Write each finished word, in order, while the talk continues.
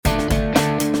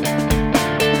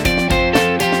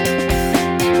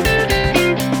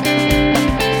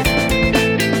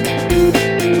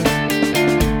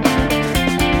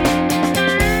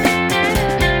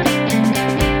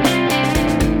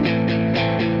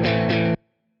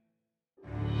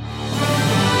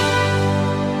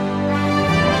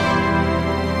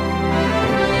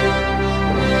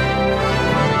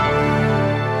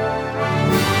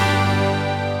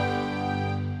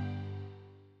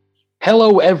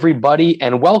Hello, everybody,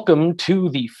 and welcome to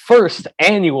the first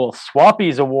annual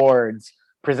Swappies Awards,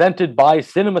 presented by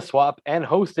Cinema Swap and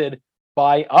hosted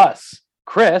by us,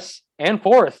 Chris and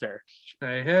Forrester.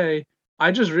 Hey.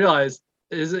 I just realized,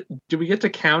 do we get to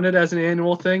count it as an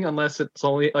annual thing unless it's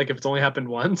only if it's only happened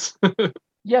once?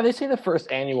 Yeah, they say the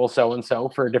first annual so and so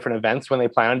for different events when they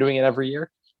plan on doing it every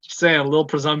year. Just saying, a little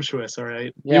presumptuous, all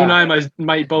right? Yeah. You and I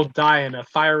might both die in a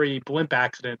fiery blimp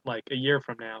accident like a year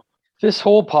from now. This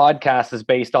whole podcast is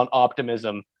based on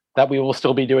optimism that we will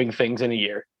still be doing things in a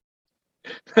year.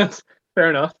 That's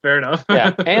fair enough.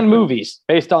 Yeah, and movies,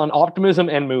 based on optimism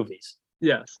and movies.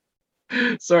 Yes.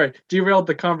 Sorry, derailed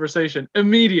the conversation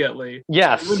immediately.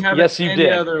 Yes, yes, you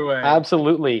did. Other way.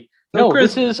 Absolutely. So, no,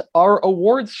 Chris, this is our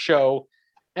awards show.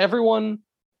 Everyone,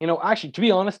 actually, to be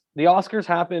honest, the Oscars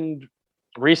happened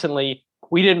recently.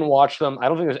 We didn't watch them. I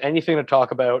don't think there's anything to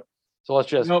talk about. So let's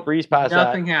just breeze past that.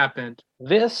 Nothing happened.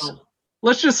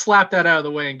 Let's just slap that out of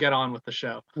the way and get on with the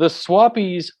show. The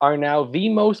Swappies are now the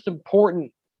most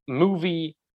important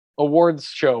movie awards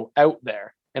show out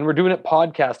there, and we're doing it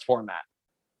podcast format.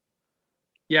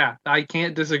 Yeah, I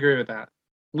can't disagree with that.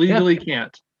 Legally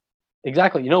can't.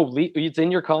 Exactly. It's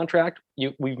in your contract.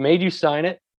 We've made you sign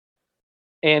it.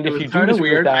 And if you do kind of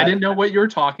weird, I didn't know what you were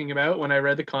talking about when I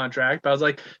read the contract, but I was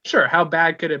like, sure, how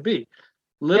bad could it be?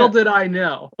 Little did I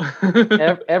know.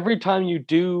 Every time you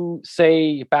do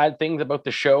say bad things about the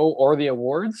show or the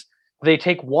awards, they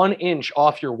take 1 inch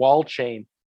off your wall chain,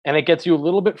 and it gets you a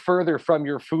little bit further from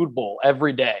your food bowl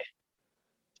every day.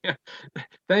 Yeah.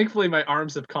 Thankfully, my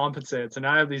arms have compensated, so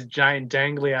now I have these giant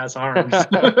dangly ass arms.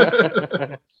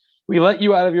 We let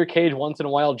you out of your cage once in a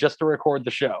while just to record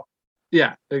the show.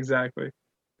 Yeah, exactly.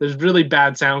 There's really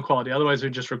bad sound quality. Otherwise,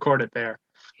 we just record it there.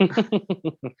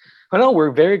 I know, we're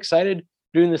very excited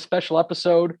doing this special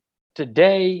episode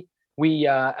today. We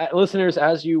listeners,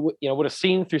 as you would have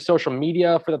seen through social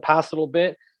media for the past little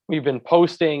bit, we've been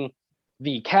posting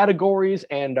the categories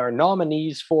and our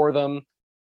nominees for them.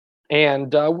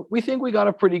 And we think we got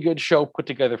a pretty good show put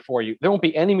together for you. There won't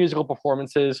be any musical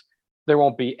performances. There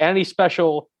won't be any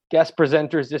special guest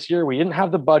presenters this year. We didn't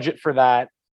have the budget for that.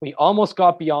 We almost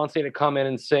got Beyonce to come in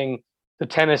and sing the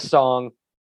tennis song,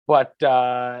 but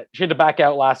she had to back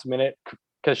out last minute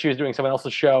because she was doing someone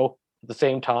else's show at the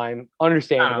same time.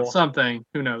 Understandable. Something.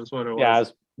 Who knows what it was. Yeah,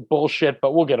 it's bullshit,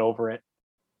 but we'll get over it.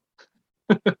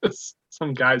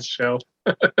 Some guy's show.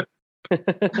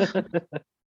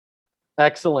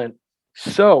 Excellent.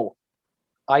 So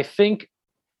I think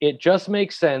it just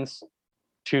makes sense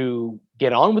to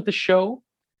get on with the show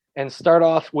and start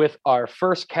off with our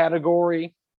first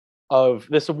category of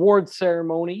this awards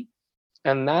ceremony,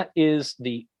 and that is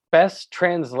the best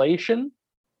translation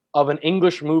of an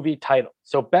English movie title.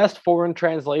 So best foreign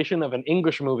translation of an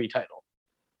English movie title.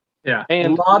 Yeah,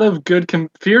 and a lot of good,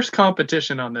 fierce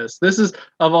competition on this. This is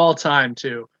of all time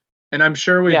too, and I'm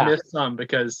sure we've missed some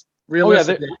because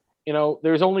realistically,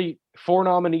 there's only 4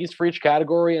 nominees for each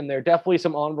category, and there are definitely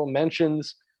some honorable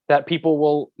mentions that people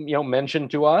will mention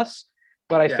to us.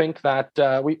 But I think that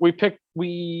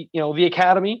the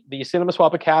Academy, the Cinema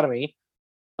Swap Academy,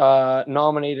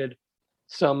 nominated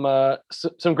some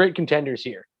great contenders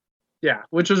here. Yeah,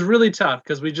 which was really tough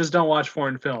because we just don't watch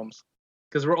foreign films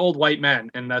because we're old white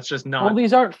men, and that's just not. Well,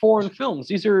 these aren't foreign films;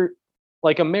 these are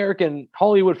like American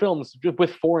Hollywood films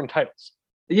with foreign titles.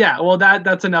 Yeah, well,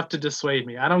 that's enough to dissuade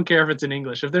me. I don't care if it's in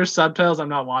English. If there's subtitles, I'm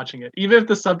not watching it, even if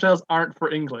the subtitles aren't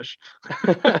for English.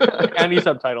 Any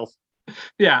subtitles.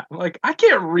 Yeah, I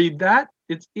can't read that.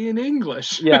 It's in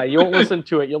English. Yeah, you won't listen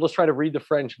to it. You'll just try to read the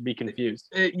French and be confused.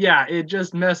 It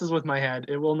just messes with my head.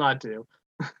 It will not do.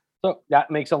 So that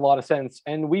makes a lot of sense.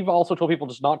 And we've also told people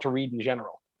just not to read in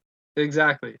general.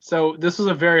 Exactly. So this was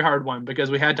a very hard one because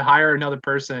we had to hire another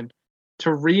person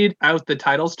to read out the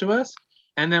titles to us,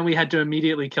 and then we had to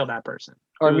immediately kill that person.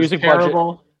 Our music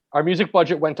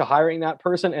budget went to hiring that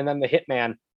person, and then the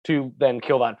hitman to then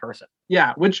kill that person.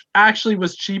 Yeah, which actually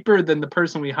was cheaper than the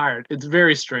person we hired. It's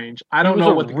very strange. I don't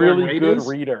know what the really good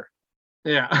reader.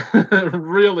 Yeah,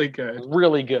 really good.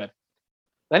 Really good.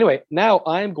 Anyway, now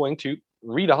I'm going to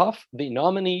read off the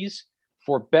nominees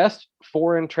for best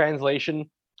foreign translation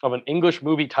of an English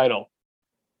movie title.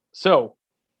 So,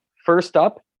 first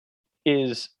up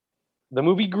is the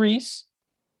movie Grease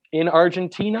in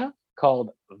Argentina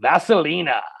called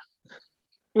Vaselina.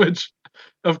 Which,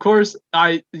 of course,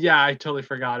 I totally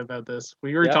forgot about this.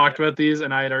 We already talked about these,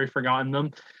 and I had already forgotten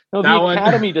them. No, the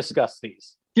Academy discussed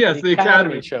these. Yes, the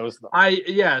Academy chose them.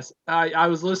 I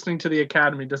was listening to the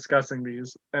Academy discussing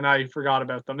these, and I forgot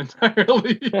about them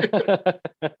entirely. That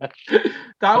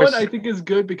one I think is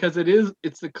good because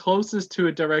it's the closest to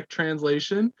a direct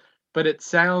translation, but it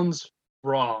sounds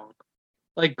wrong.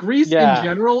 Like Grease in Yeah.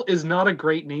 general is not a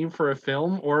great name for a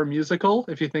film or a musical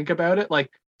if you think about it. Like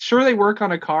sure they work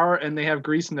on a car and they have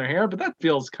grease in their hair, but that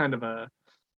feels kind of a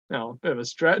bit of a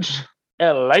stretch.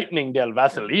 El Lightning del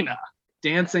Vaselina.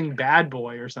 Dancing Bad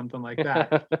Boy or something like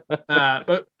that.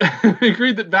 But I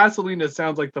agree that Vaselina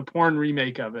sounds like the porn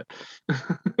remake of it.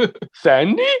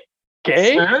 Sandy?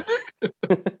 ¿Qué?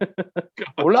 Sandy?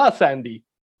 Hola, Sandy.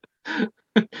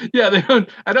 Yeah, they don't.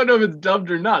 I don't know if it's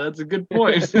dubbed or not. That's a good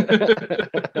point.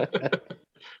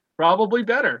 Probably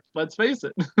better. Let's face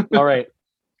it. All right.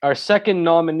 Our second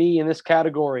nominee in this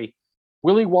category,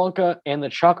 Willy Wonka and the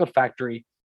Chocolate Factory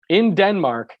in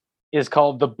Denmark, is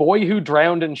called The Boy Who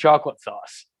Drowned in Chocolate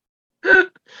Sauce.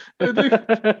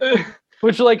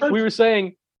 Which, like we were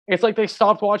saying, it's like they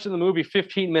stopped watching the movie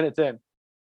 15 minutes in.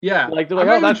 Yeah. Like they're I'm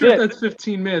like, not oh, even that's sure it. if that's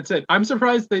 15 minutes in. I'm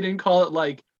surprised they didn't call it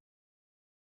like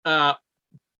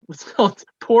what's it called?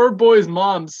 Poor boy's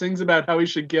mom sings about how he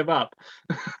should give up.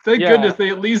 Thank goodness they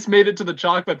at least made it to the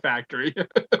chocolate factory.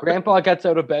 Grandpa gets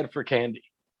out of bed for candy.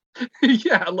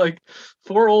 Yeah, like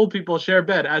 4 old people share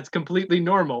bed as completely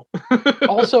normal.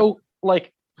 Also,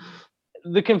 like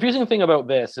the confusing thing about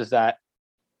this is that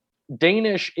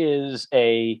Danish is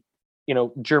a,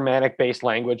 Germanic based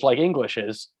language like English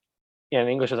is, and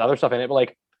English has other stuff in it, but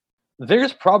like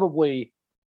there's probably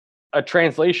a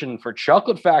translation for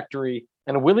Chocolate Factory,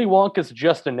 and Willy Wonka's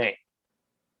just a name.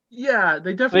 Yeah,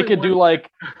 they definitely could do like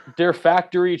Der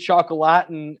Factory Chocolate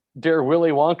and Der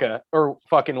Willy Wonka or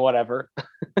fucking whatever.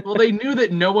 Well, they knew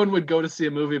that no one would go to see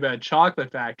a movie about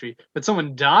Chocolate Factory, but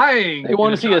someone dying. They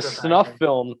want to see a snuff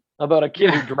film about a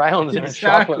kid who drowns in a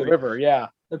chocolate river. Yeah.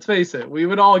 Let's face it, we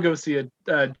would all go see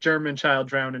a German child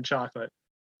drown in chocolate.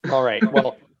 All right.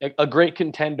 Well, a great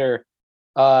contender.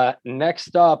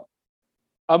 Next up,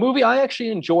 a movie I actually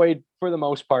enjoyed for the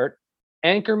most part.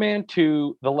 Anchorman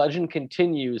 2, The Legend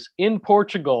Continues in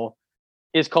Portugal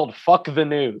is called Fuck the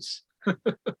News.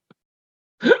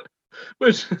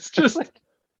 Which is just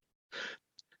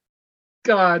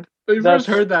God. When you first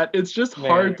heard that, it's just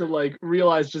hard to like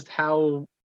realize just how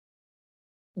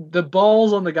the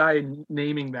balls on the guy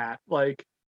naming that. Like,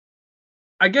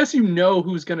 I guess you know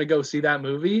who's gonna go see that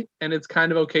movie, and it's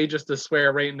kind of okay just to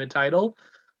swear right in the title.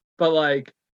 But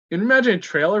like, can you imagine a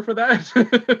trailer for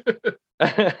that?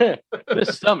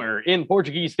 This summer in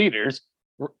Portuguese theaters,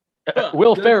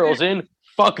 Will Ferrell's in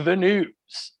Fuck the News.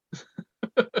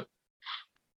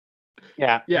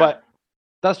 Yeah, but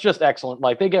that's just excellent.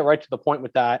 Like, they get right to the point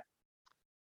with that.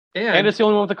 And it's the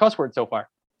only one with the cuss word so far.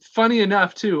 Funny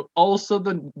enough, too, also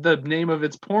the name of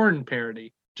its porn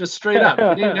parody. Just straight up.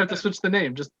 You didn't have to switch the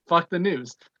name. Just Fuck the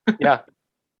News. Yeah.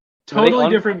 Totally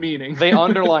different meaning. They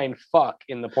underline fuck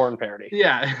in the porn parody.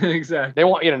 Yeah, exactly. They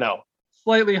want you to know.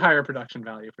 Slightly higher production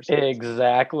value for some.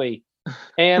 Exactly.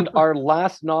 And our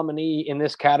last nominee in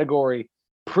this category,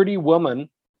 Pretty Woman,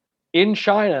 in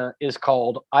China, is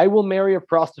called I Will Marry a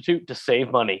Prostitute to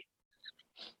Save Money.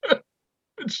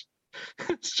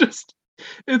 It's just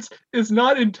it's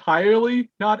not entirely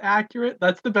not accurate.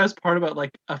 That's the best part about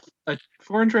like a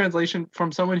foreign translation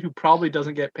from someone who probably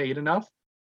doesn't get paid enough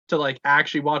to like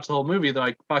actually watch the whole movie. They're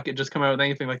like, fuck it, just come out with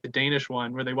anything, like the Danish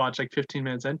one where they watch like 15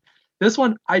 minutes in. This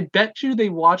one, I bet you they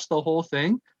watched the whole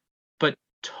thing, but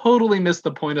totally missed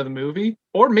the point of the movie,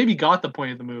 or maybe got the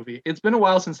point of the movie. It's been a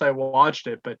while since I watched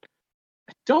it, but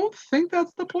I don't think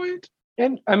that's the point.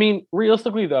 And I mean,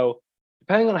 realistically though,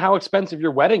 depending on how expensive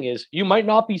your wedding is, you might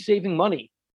not be saving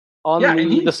money on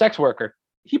the sex worker.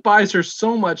 He buys her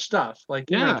so much stuff, like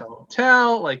the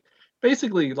hotel, like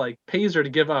basically like pays her to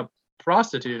give up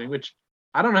prostituting, which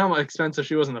I don't know how expensive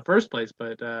she was in the first place,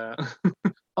 but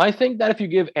I think that if you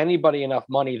give anybody enough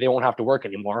money, they won't have to work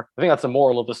anymore. I think that's the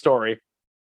moral of the story.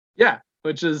 Yeah,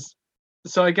 which is,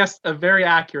 so I guess a very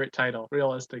accurate title,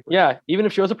 realistically. Yeah, even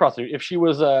if she was a prostitute, if she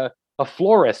was a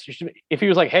florist, if he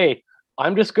was like, hey,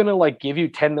 I'm just going to like give you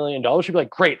 $10 million, she'd be like,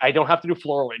 great, I don't have to do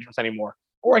floral arrangements anymore.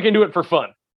 Or I can do it for fun,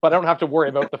 but I don't have to worry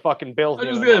about the fucking bills. I'm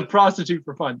just going to prostitute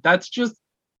for fun.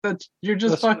 You're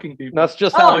just fucking people. That's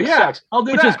just how sex, I'll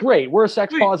do which that. is great. We're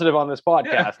sex positive on this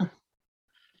podcast. Yeah.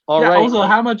 All right. Also,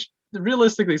 how much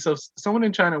realistically? So someone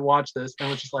in China watched this and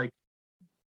was just like,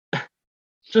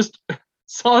 just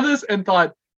saw this and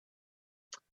thought,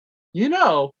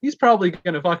 he's probably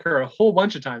going to fuck her a whole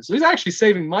bunch of times. So he's actually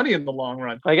saving money in the long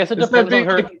run. I guess it depends on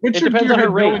her. It depends on her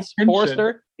rates,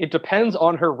 Forrester. It depends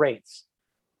on her rates.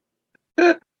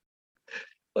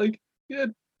 Like, yeah.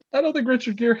 I don't think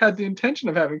Richard Gere had the intention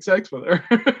of having sex with her.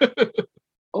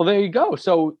 Well, there you go.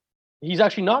 So he's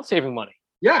actually not saving money.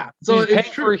 Yeah. So he's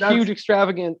paying for huge,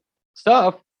 extravagant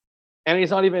stuff, and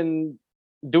he's not even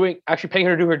actually paying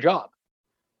her to do her job.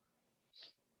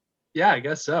 Yeah, I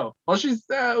guess so. Well,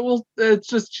 it's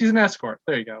just she's an escort.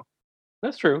 There you go.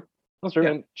 That's true. That's true. Yeah.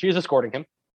 And she is escorting him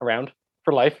around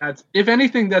for life. That's if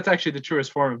anything, that's actually the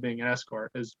truest form of being an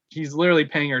escort. Is he's literally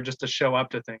paying her just to show up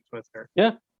to things with her.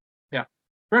 Yeah. Yeah.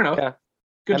 Fair enough. Yeah.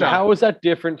 Good And job. how is that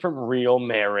different from real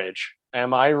marriage?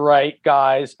 Am I right,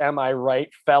 guys? Am I right,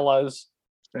 fellas?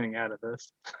 Staying out of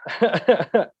this.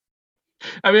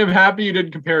 I mean, I'm happy you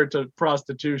didn't compare it to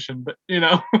prostitution, but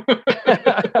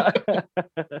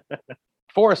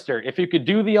Forrester, if you could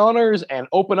do the honors and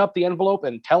open up the envelope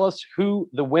and tell us who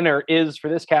the winner is for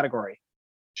this category.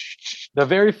 The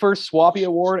very first Swappy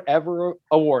Award ever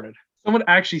awarded. Someone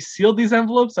actually sealed these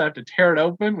envelopes. I have to tear it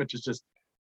open, which is just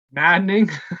maddening.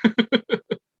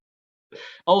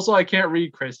 Also, I can't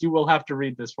read, Chris. You will have to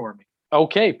read this for me.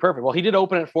 Okay, perfect. Well, he did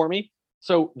open it for me.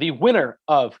 So the winner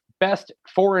of Best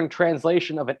Foreign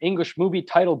Translation of an English Movie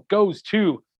title goes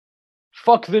to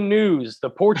Fuck the News, the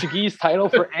Portuguese title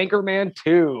for Anchorman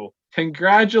 2.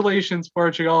 Congratulations,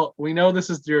 Portugal. We know this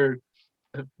is the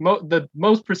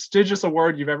most prestigious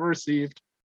award you've ever received.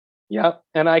 Yeah,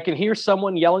 and I can hear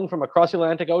someone yelling from across the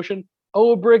Atlantic Ocean,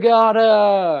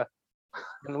 "Obrigada!"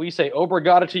 And we say,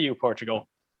 "Obrigada" to you, Portugal,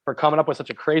 for coming up with such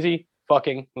a crazy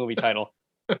fucking movie title.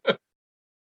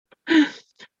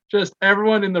 Just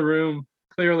everyone in the room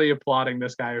clearly applauding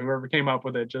this guy, whoever came up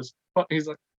with it. Just he's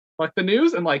like, "Fuck the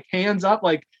news," and like hands up,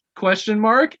 like question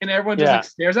mark, and everyone just like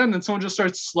stares at him, and then someone just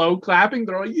starts slow clapping.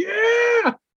 They're like,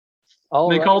 "Yeah!"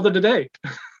 They called it a day.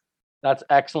 That's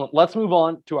excellent. Let's move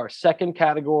on to our second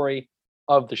category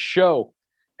of the show,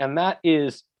 and that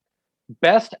is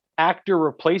Best Actor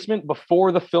Replacement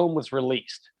before the film was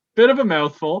released. Bit of a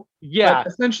mouthful. Yeah.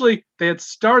 Essentially, they had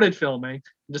started filming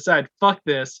and decided, fuck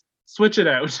this, switch it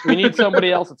out. We need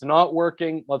somebody else. It's not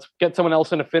working. Let's get someone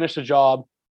else in to finish the job.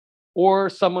 Or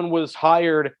someone was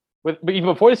hired even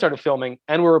before they started filming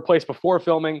and were replaced before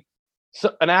filming.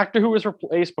 So an actor who was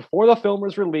replaced before the film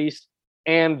was released,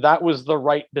 and that was the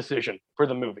right decision for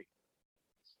the movie.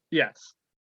 Yes.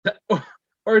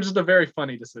 Or just a very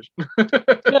funny decision.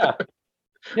 Yeah.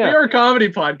 We are a comedy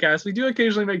podcast. We do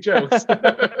occasionally make jokes.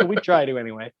 We try to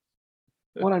anyway.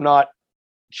 When I'm not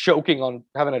choking on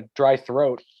having a dry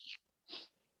throat.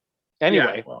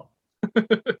 Anyway. Yeah, well.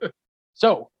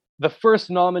 So the first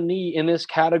nominee in this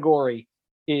category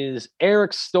is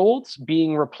Eric Stoltz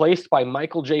being replaced by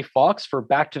Michael J. Fox for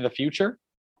Back to the Future.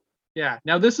 Yeah.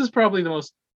 Now this is probably the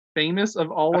most famous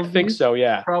of all of these. I think so,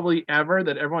 yeah. Probably ever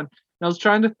that everyone. I was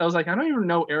like, I don't even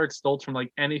know Eric Stoltz from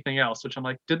like anything else, which I'm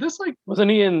like, did this like.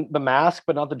 Wasn't he in The Mask,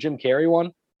 but not the Jim Carrey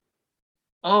one?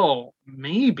 Oh,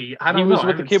 maybe. I don't know. He was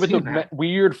with the kid with the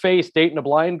weird face dating a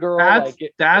blind girl.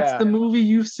 That's the movie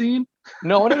you've seen?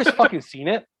 No, I never fucking seen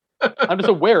it. I'm just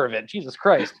aware of it. Jesus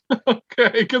Christ.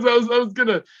 Okay, because I was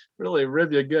gonna really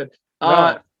rib you good.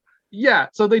 No. Yeah,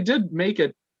 so they did make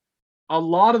it a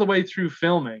lot of the way through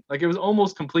filming. Like it was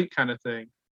almost complete kind of thing.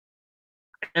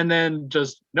 And then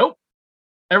just nope.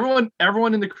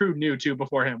 Everyone in the crew knew too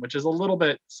before him, which is a little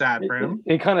bit sad for him.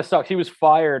 It kind of sucks. He was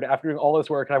fired after doing all this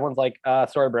work, and everyone's like,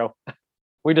 sorry, bro.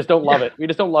 We just don't love it. We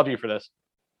just don't love you for this.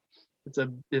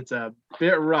 It's a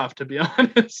bit rough, to be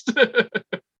honest.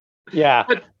 Yeah.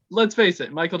 But let's face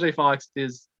it, Michael J. Fox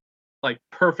is like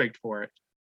perfect for it.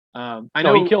 I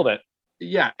know know he killed it.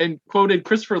 Yeah, and quoted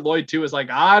Christopher Lloyd too is like,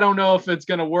 I don't know if it's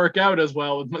gonna work out as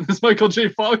well with this Michael J.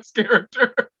 Fox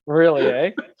character. Really,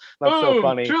 eh? That's so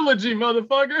funny. Trilogy,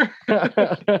 motherfucker.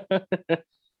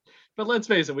 But let's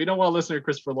face it, we don't want to listen to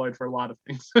Christopher Lloyd for a lot of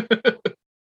things.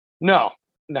 No.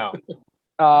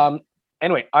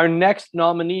 Anyway, our next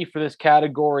nominee for this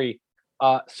category,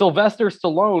 Sylvester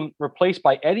Stallone, replaced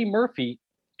by Eddie Murphy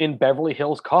in Beverly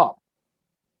Hills Cop.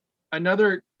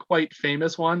 Another quite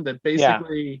famous one that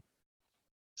basically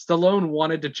Stallone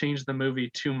wanted to change the movie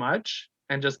too much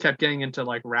and just kept getting into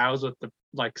like rows with the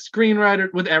like screenwriter,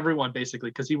 with everyone basically,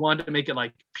 because he wanted to make it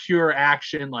like pure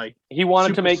action, like he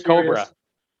wanted to make serious.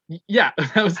 Cobra. Yeah,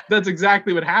 that's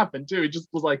exactly what happened too. He just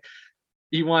was like,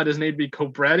 he wanted his name to be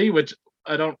Cobretti, which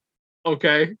I don't.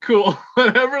 Okay, cool,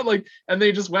 whatever. Like, and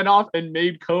they just went off and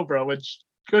made Cobra, which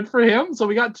good for him. So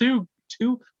we got two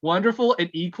wonderful and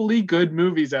equally good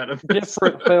movies out of this.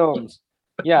 Different films.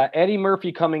 Yeah, Eddie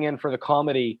Murphy coming in for the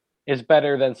comedy is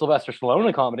better than Sylvester Stallone in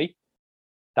the comedy.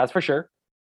 That's for sure.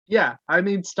 Yeah, I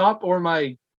mean, Stop or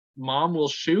My Mom Will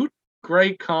Shoot.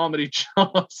 Great comedy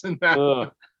chops in that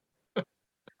one. I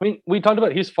mean, we talked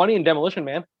about he's funny in Demolition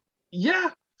Man. Yeah,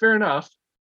 fair enough.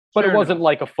 But it wasn't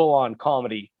like a full-on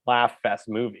comedy laugh fest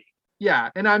movie. Yeah,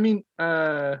 and I mean,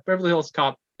 Beverly Hills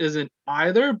Cop isn't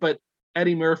either, but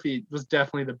Eddie Murphy was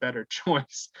definitely the better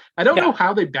choice. I don't know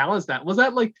how they balanced that. Was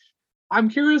that like, I'm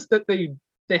curious that they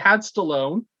had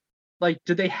Stallone, like,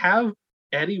 did they have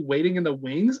Eddie waiting in the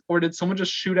wings, or did someone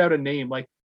just shoot out a name? Like,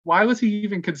 why was he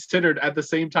even considered at the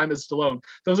same time as Stallone?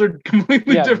 Those are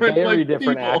completely different, very like,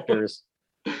 different people. actors.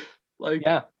 Like,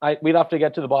 Yeah, we'd have to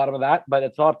get to the bottom of that, but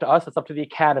it's not up to us. It's up to the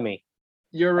Academy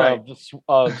you're right.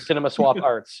 of Cinema Swap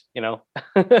Arts. You know,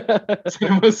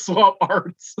 Cinema Swap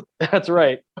Arts. That's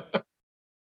right.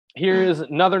 Here's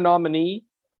another nominee.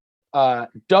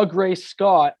 Doug Ray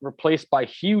Scott replaced by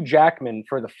Hugh Jackman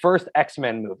for the first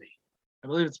X-Men movie. I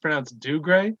believe it's pronounced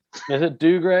Dougray. Is it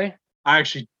Dougray? I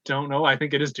actually don't know. I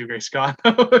think it is Dougray Scott.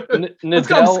 Let's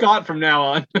call him Scott from now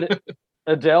on.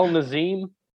 Adele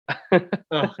Nazim.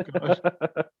 Oh gosh.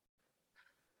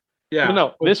 Yeah.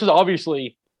 No, this was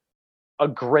obviously a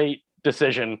great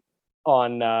decision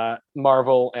on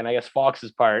Marvel and I guess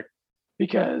Fox's part,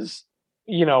 because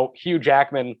Hugh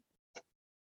Jackman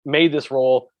made this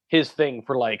role his thing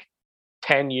for like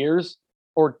 10 years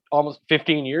or almost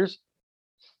 15 years.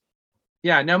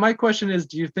 Yeah. Now my question is,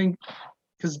 do you think,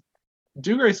 because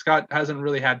Dougray Scott hasn't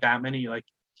really had that many like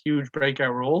huge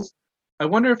breakout roles, I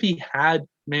wonder if he had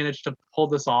managed to pull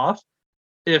this off,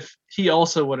 if he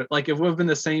also would have, like, if it would have been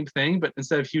the same thing, but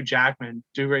instead of Hugh Jackman,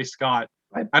 Dougray Scott.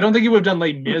 I don't think he would have done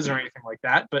Les Mis or anything like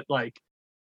that, but like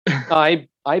I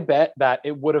bet that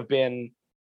it would have been,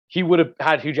 he would have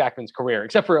had Hugh Jackman's career,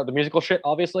 except for the musical shit,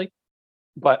 obviously.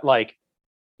 But like,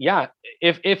 yeah,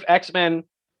 if X-Men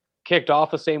kicked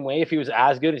off the same way, if he was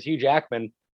as good as Hugh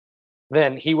Jackman,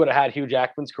 then he would have had Hugh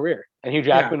Jackman's career, and Hugh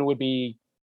Jackman would be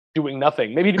doing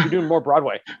nothing. Maybe he'd be doing more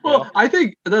Broadway. Well, I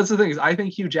think that's the thing, is I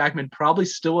think Hugh Jackman probably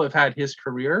still would have had his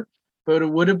career, but it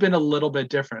would have been a little bit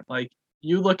different. Like,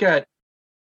 you look at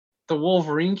the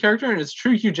Wolverine character, and it's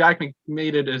true Hugh Jackman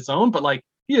made it his own, but like,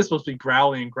 he is supposed to be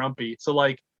growly and grumpy. So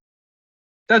like,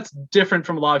 that's different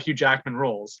from a lot of Hugh Jackman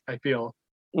roles, I feel.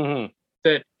 Mm-hmm.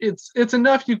 That it's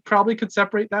enough you probably could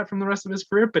separate that from the rest of his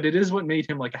career, but it is what made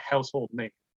him like a household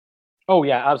name. Oh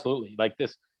yeah, absolutely. Like,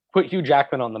 this put Hugh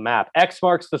Jackman on the map. X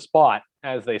marks the spot,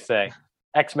 as they say.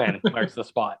 X-Men marks the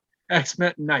spot.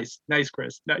 X-Men, nice,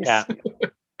 Chris, nice. Yeah.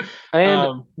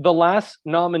 And the last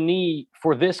nominee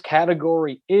for this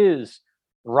category is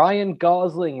Ryan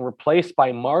Gosling, replaced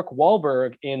by Mark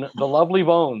Wahlberg in The Lovely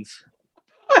Bones.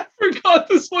 I forgot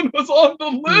this one was on the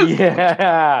list.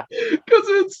 Yeah. Because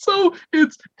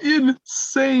it's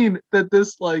insane that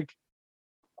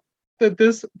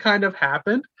this kind of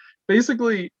happened.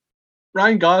 Basically,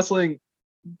 Ryan Gosling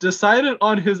decided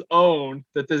on his own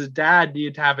that this dad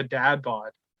needed to have a dad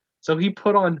bod. So he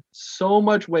put on so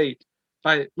much weight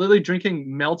by literally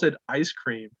drinking melted ice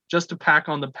cream just to pack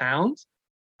on the pounds,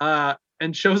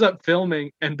 and shows up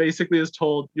filming and basically is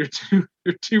told, you're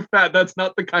too fat. That's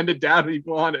not the kind of dad he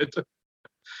wanted.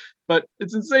 But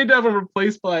it's insane to have him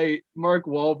replaced by Mark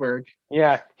Wahlberg.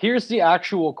 Yeah, here's the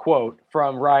actual quote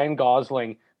from Ryan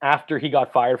Gosling after he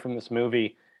got fired from this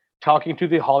movie, talking to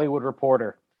the Hollywood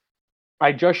Reporter.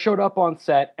 I just showed up on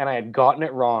set and I had gotten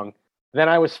it wrong. Then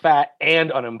I was fat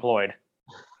and unemployed.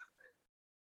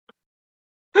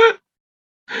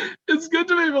 It's good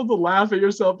to be able to laugh at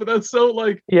yourself, but that's so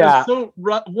like, yeah, it's so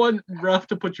rough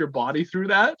to put your body through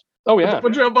that. Oh yeah, to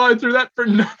put your body through that for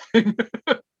nothing.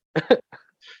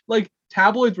 Like,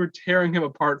 tabloids were tearing him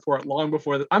apart for it long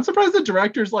before that. I'm surprised the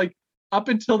directors, like, up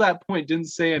until that point, didn't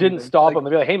say anything. Didn't stop him. They'd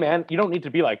be like, "Hey man, you don't need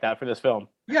to be like that for this film."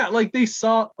 Yeah, like, they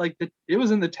saw, like, it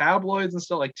was in the tabloids and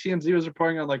stuff. Like, TMZ was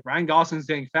reporting on like Ryan Gosling's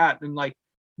getting fat, and like,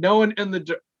 no one in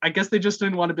I guess they just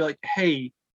didn't want to be like,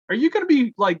 "Hey, are you gonna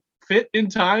be like fit in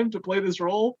time to play this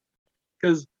role?"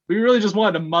 Because we really just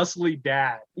wanted a muscly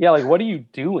dad. Yeah, like, what are you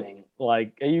doing?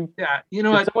 Like, are you? Yeah, you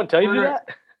know did what? Someone tell you that?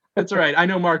 It's all right. I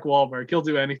know Mark Wahlberg. He'll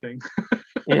do anything.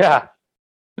 Yeah.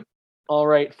 All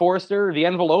right, Forrester, the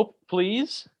envelope,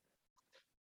 please.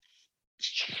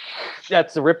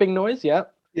 That's the ripping noise. Yeah.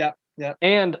 Yeah. Yeah.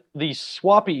 And the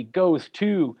swappy goes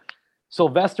to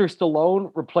Sylvester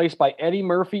Stallone, replaced by Eddie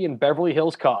Murphy in Beverly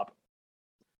Hills Cop.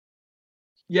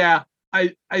 Yeah,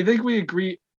 I think we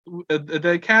agree.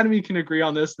 The Academy can agree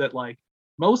on this, that like,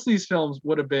 most of these films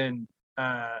would have been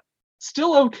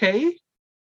still okay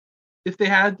if they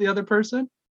had the other person.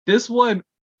 This one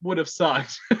would have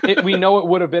sucked. We know it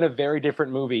would have been a very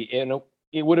different movie.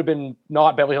 It would have been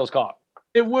not Beverly Hills Cop.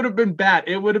 It would have been bad.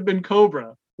 It would have been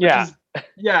Cobra. Yeah.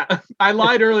 Yeah. I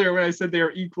lied earlier when I said they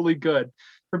are equally good.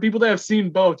 For people that have seen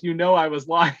both, you know I was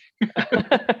lying.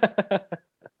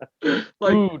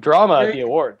 Like, ooh, drama at the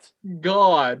awards.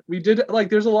 God, we did, like,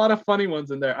 there's a lot of funny ones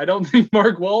in there. I don't think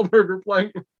Mark Wahlberg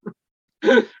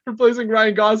replacing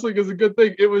Ryan Gosling is a good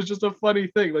thing. It was just a funny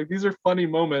thing. Like, these are funny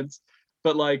moments,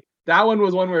 but like, that one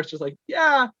was one where it's just like,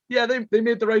 yeah, they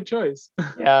made the right choice.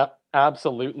 Yeah,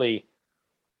 absolutely.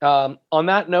 On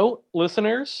that note,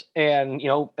 listeners and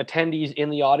attendees in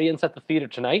the audience at the theater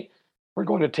tonight, we're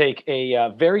going to take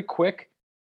a very quick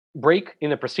break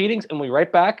in the proceedings, and we'll be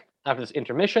right back after this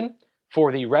intermission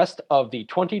for the rest of the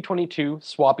 2022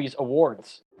 Swappies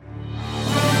Awards.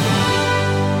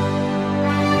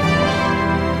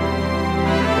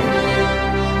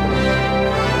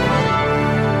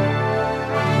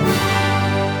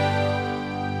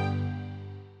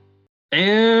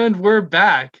 And we're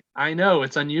back. I know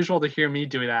it's unusual to hear me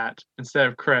do that instead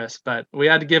of Chris, but we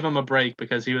had to give him a break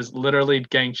because he was literally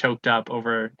getting choked up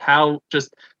over how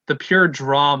just the pure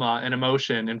drama and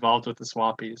emotion involved with the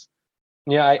Swappies.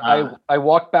 Yeah, I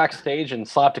walked backstage and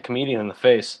slapped a comedian in the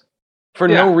face for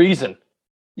no reason.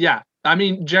 Yeah, I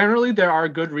mean, generally there are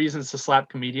good reasons to slap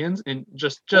comedians, and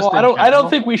just. Well, I don't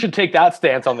think we should take that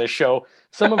stance on this show.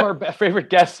 Some of our favorite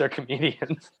guests are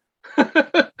comedians.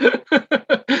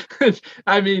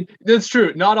 I mean, that's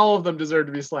true. Not all of them deserve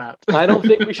to be slapped. I don't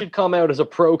think we should come out as a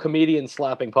pro comedian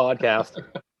slapping podcast.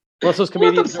 Unless those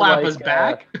comedians slap us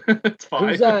back. It's fine.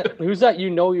 Who's that?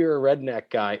 You're a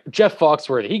redneck guy. Jeff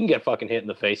Foxworthy. He can get fucking hit in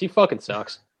the face. He fucking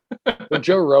sucks. Or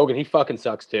Joe Rogan. He fucking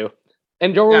sucks too.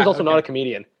 And Joe Rogan's also not a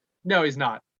comedian. No, he's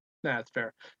not. That's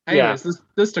fair. Anyways,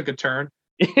 this took a turn.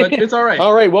 But it's all right.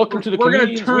 All right, welcome to the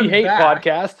Comedians We Hate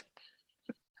podcast.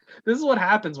 This is what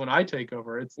happens when I take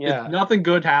over. It's nothing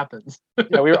good happens.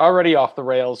 Yeah, we were already off the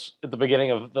rails at the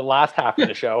beginning of the last half of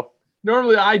the show.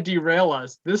 Normally I derail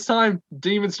us. This time,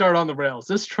 didn't even start on the rails.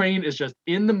 This train is just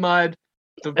in the mud.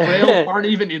 The rails aren't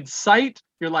even in sight.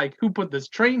 You're like, who put this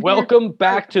train Welcome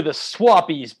back to the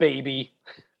Swappies, baby.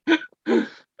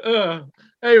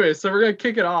 Anyway, so we're going to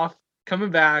kick it off. Coming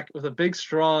back with a big,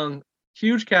 strong,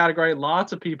 huge category.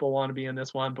 Lots of people want to be in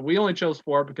this one, but we only chose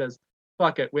 4 because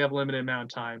fuck it, we have a limited amount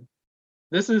of time.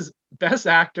 This is Best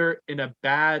Actor in a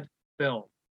Bad Film.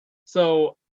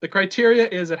 So the criteria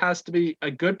is it has to be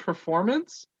a good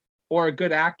performance or a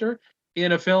good actor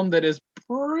in a film that is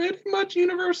pretty much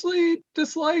universally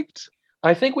disliked.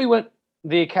 I think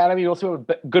the Academy also went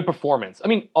with good performance. I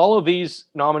mean, all of these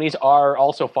nominees are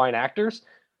also fine actors,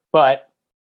 but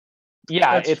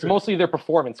yeah, it's true. Mostly their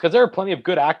performance, because there are plenty of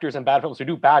good actors in bad films who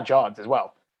do bad jobs as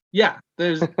well. Yeah,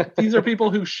 these are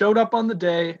people who showed up on the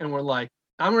day and were like,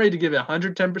 I'm ready to give it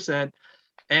 110%.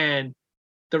 And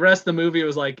the rest of the movie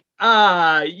was like,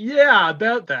 yeah,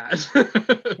 about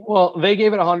that. Well, they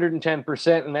gave it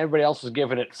 110%, and everybody else was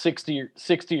giving it 60 or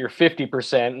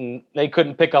 50%, and they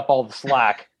couldn't pick up all the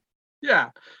slack. Yeah.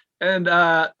 And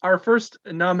our first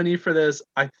nominee for this,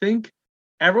 I think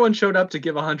everyone showed up to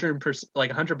give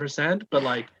 100%, but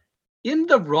like in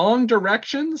the wrong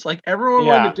directions. Like everyone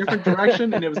went a different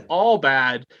direction, and it was all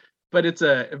bad. But it's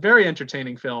a very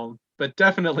entertaining film, but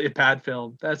definitely a bad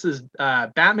film. This is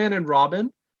Batman and Robin,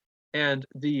 and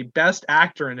the best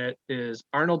actor in it is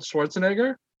Arnold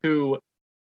Schwarzenegger, who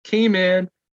came in,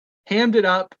 hammed it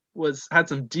up, had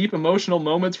some deep emotional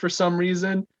moments for some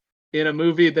reason in a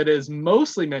movie that is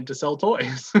mostly meant to sell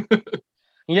toys.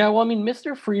 Yeah, well, I mean,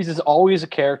 Mr. Freeze is always a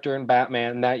character in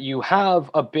Batman that you have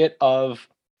a bit of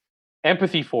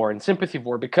empathy for and sympathy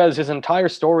for, because his entire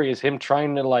story is him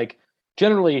trying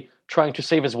to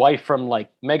save his wife from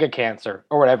like mega cancer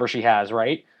or whatever she has,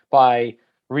 right? By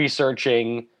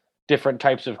researching different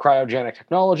types of cryogenic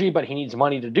technology, but he needs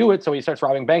money to do it, so he starts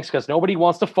robbing banks because nobody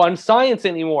wants to fund science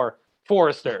anymore,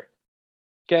 Forrester.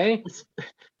 Okay?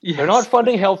 Yes. They're not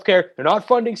funding healthcare, they're not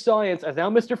funding science, as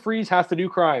now Mr. Freeze has to do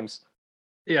crimes.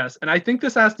 Yes, and I think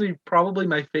this has to be probably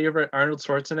my favorite Arnold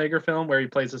Schwarzenegger film where he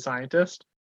plays a scientist,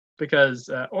 because,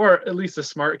 or at least a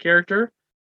smart character,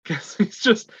 because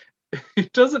he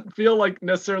doesn't feel like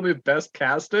necessarily the best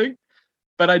casting,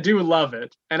 but I do love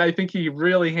it. And I think he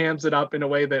really hams it up in a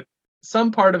way that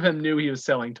some part of him knew he was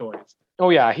selling toys. Oh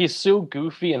yeah, he's so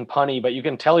goofy and punny, but you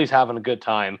can tell he's having a good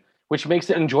time, which makes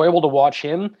it enjoyable to watch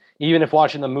him, even if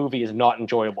watching the movie is not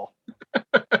enjoyable.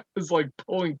 It's like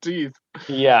pulling teeth.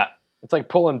 Yeah, it's like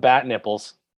pulling bat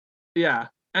nipples. Yeah,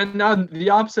 and on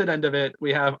the opposite end of it,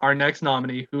 we have our next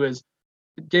nominee, who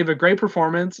gave a great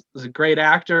performance, was a great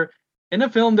actor, in a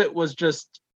film that was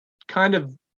just kind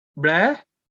of bleh.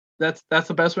 That's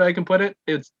the best way I can put it.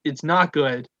 It's not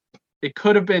good. It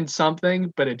could have been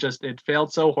something, but it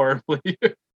failed so horribly.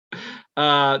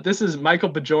 This is Michael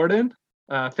B. Jordan,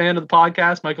 fan of the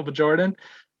podcast, Michael B. Jordan,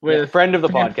 with friend of the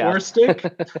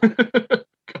podcast.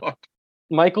 God.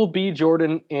 Michael B.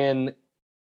 Jordan in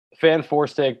Fan Four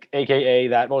Stick, aka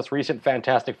that most recent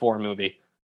Fantastic Four movie.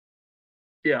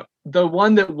 Yeah, the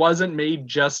one that wasn't made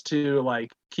just to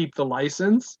like keep the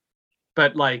license,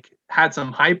 but like had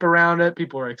some hype around it.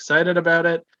 People were excited about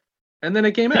it, and then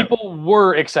it came out. People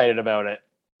were excited about it.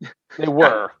 They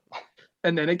were.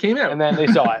 And then it came out. And then they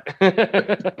saw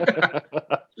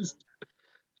it. Just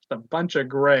a bunch of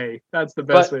gray. That's the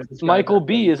best way to describe Michael that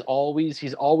B film.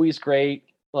 he's always great.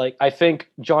 Like, I think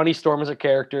Johnny Storm is a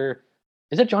character.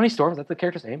 Is it Johnny Storm? Is that the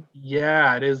character's name?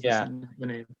 Yeah, it is Yeah. the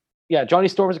name. Yeah, Johnny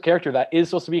Storm is a character that is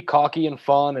supposed to be cocky and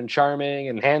fun and charming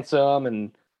and handsome.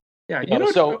 And Yeah,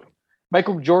 so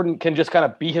Michael Jordan can just kind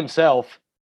of be himself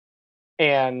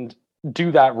and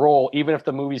do that role, even if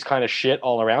the movie's kind of shit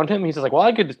all around him. He's just like, well,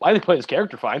 I could play this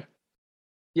character fine.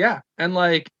 Yeah, and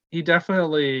like he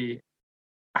definitely,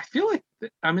 I feel like,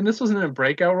 I mean, this wasn't a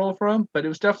breakout role for him, but it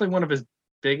was definitely one of his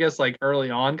biggest, like, early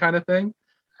on kind of thing,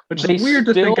 which is weird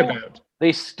to think about.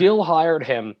 They still hired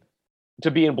him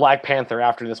to be in Black Panther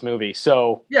after this movie.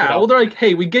 So yeah, well, they're like,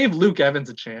 hey, we gave Luke Evans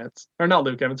a chance, or not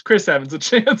Luke Evans, Chris Evans a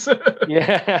chance.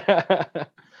 Yeah,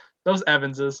 those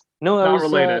Evanses. No, that not was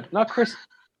related. Not Chris.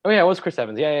 Oh yeah, it was Chris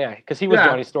Evans. Yeah, because he was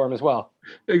Johnny Storm as well.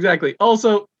 Exactly.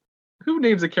 Also, who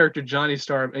names a character Johnny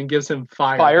Storm and gives him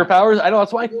fire powers? I know,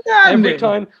 that's why every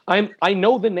time I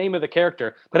know the name of the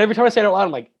character, but every time I say it out loud,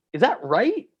 I'm like, is that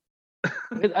right?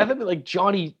 I think like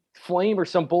Johnny Flame or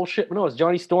some bullshit. But no, it's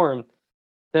Johnny Storm.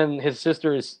 Then his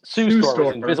sister is Sue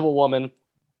Storm, Invisible Woman.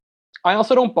 I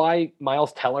also don't buy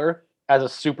Miles Teller as a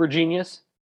super genius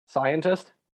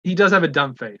scientist. He does have a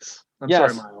dumb face. I'm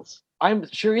sorry, Miles. I'm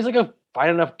sure he's like a fine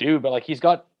enough dude, but like he's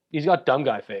got dumb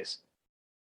guy face.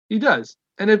 He does.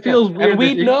 And it feels weird. And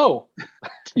we'd know.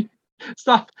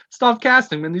 Stop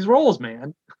casting him in these roles,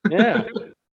 man. Yeah.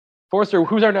 Forrester,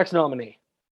 who's our next nominee?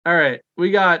 All right.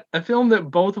 We got a film that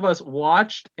both of us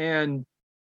watched. We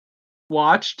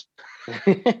watched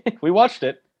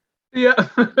it. Yeah.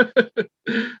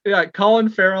 Yeah, Colin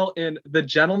Farrell in The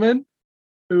Gentleman,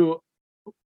 who,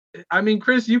 I mean,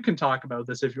 Chris, you can talk about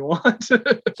this if you want.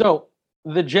 So,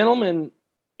 The Gentleman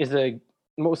is a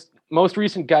most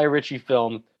recent Guy Ritchie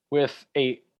film with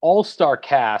a all-star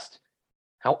cast.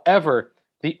 However,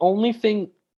 the only thing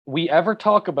we ever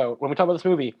talk about when we talk about this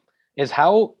movie is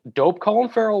how dope Colin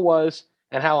Farrell was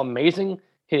and how amazing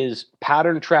his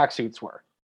pattern tracksuits were.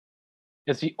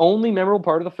 It's the only memorable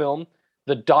part of the film.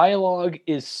 The dialogue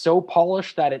is so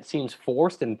polished that it seems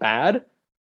forced and bad.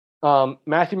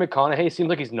 Matthew McConaughey seems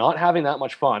like he's not having that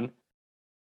much fun.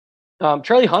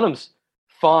 Charlie Hunnam's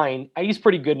fine. He's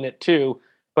pretty good in it too,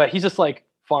 but he's just like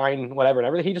fine, whatever, and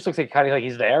everything. He just looks like kind of like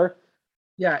he's there.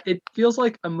 Yeah, it feels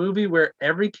like a movie where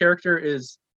every character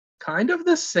is kind of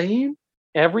the same.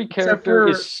 Every character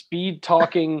is speed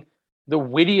talking the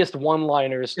wittiest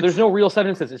one-liners. There's no real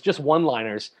sentences. It's just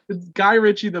one-liners. It's Guy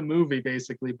Ritchie the movie,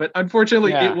 basically. But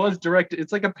unfortunately, it was directed.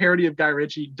 It's like a parody of Guy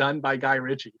Ritchie done by Guy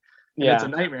Ritchie. And it's a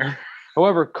nightmare.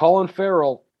 However, Colin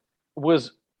Farrell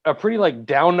was a pretty like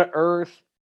down-to-earth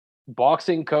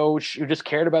boxing coach who just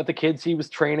cared about the kids he was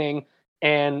training,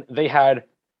 and they had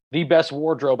the best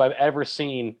wardrobe I've ever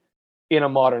seen in a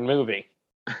modern movie.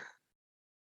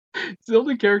 It's the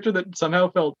only character that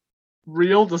somehow felt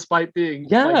real despite being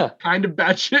like, kind of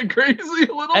batshit crazy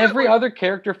a little Every bit. other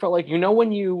character felt like,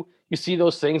 when you see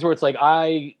those things where it's like,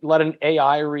 I let an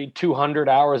AI read 200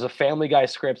 hours of Family Guy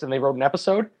scripts and they wrote an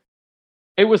episode.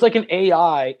 It was like an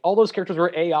AI. All those characters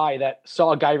were AI that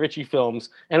saw Guy Ritchie films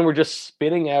and were just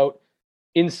spitting out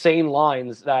insane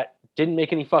lines that didn't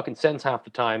make any fucking sense half the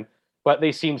time, but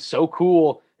they seemed so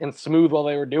cool and smooth while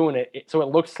they were doing it. So it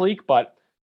looked sleek, but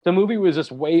the movie was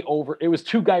just way over. It was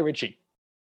too Guy Ritchie.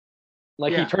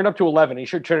 Like he turned up to 11. He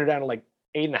should turn it down to like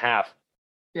 8.5.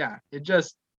 Yeah, it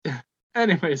just.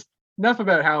 Anyways, enough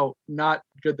about how not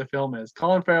good the film is.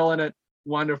 Colin Farrell in it,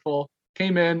 wonderful.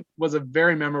 Came in, was a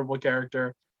very memorable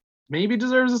character. Maybe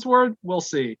deserves this award. We'll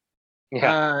see.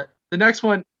 Yeah. The next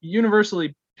one,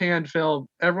 universally panned film.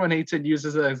 Everyone hates it,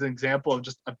 uses it as an example of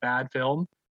just a bad film.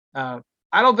 I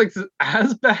don't think it's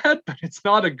as bad, but it's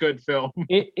not a good film.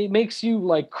 It makes you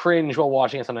like cringe while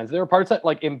watching it sometimes. There are parts that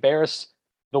like embarrass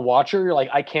the watcher. You're like,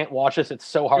 I can't watch this. It's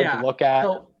so hard to look at.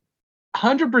 So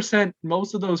 100%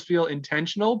 most of those feel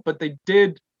intentional, but they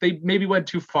maybe went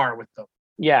too far with them.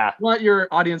 Yeah. You want your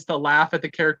audience to laugh at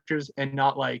the characters and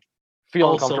not like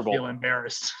feel uncomfortable. Feel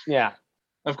embarrassed. Yeah.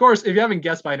 Of course, if you haven't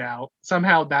guessed by now,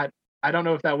 somehow that, I don't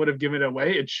know if that would have given it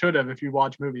away. It should have if you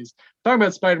watch movies. Talking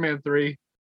about Spider-Man 3,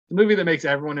 the movie that makes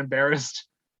everyone embarrassed.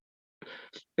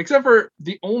 Except for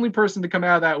the only person to come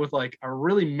out of that with like a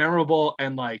really memorable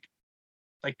and like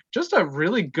just a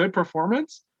really good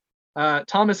performance.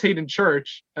 Thomas Hayden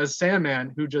Church as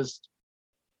Sandman, who just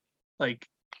like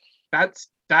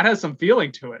that has some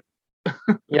feeling to it.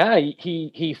 Yeah,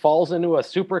 he falls into a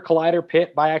super collider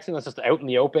pit by accident. That's just out in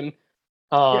the open.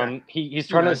 He's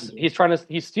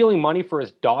stealing money for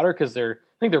his daughter because I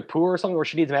think they're poor or something, or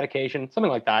she needs medication,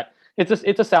 something like that.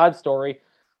 It's a sad story.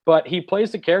 but he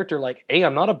plays the character like, hey,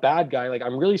 I'm not a bad guy. Like,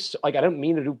 I'm really like, I don't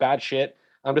mean to do bad shit.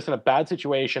 I'm just in a bad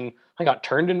situation. I got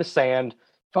turned into sand.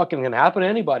 Fucking can happen to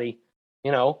anybody,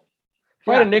 you know. If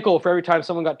I had a nickel for every time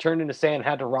someone got turned into sand and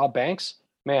had to rob banks,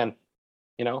 man,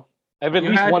 you know, I have at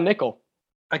least one nickel.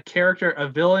 A character, a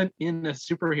villain in a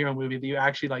superhero movie that you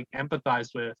actually like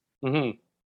empathize with. Mm-hmm.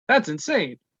 That's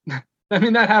insane. I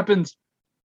mean, that happens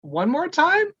one more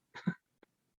time.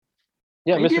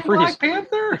 Yeah, maybe Mr. Freeze. Black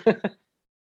Panther.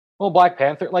 Well, Black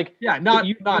Panther, like not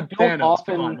Thanos.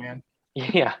 Often, come on, man.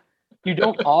 Yeah, you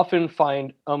don't often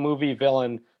find a movie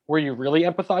villain where you really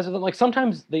empathize with them. Like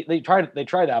sometimes they try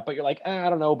that, but you're like, I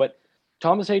don't know. But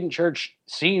Thomas Hayden Church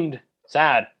seemed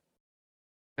sad.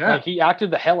 Yeah. Like he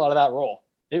acted the hell out of that role.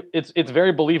 It's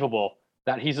very believable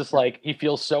that he's just like, he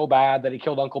feels so bad that he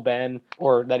killed Uncle Ben,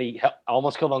 or that he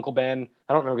almost killed Uncle Ben.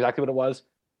 I don't remember exactly what it was.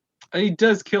 He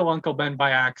does kill Uncle Ben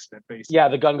by accident, basically. Yeah,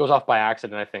 the gun goes off by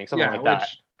accident, I think. Something like that.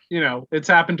 You know, it's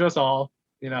happened to us all,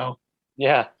 you know.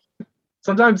 Yeah.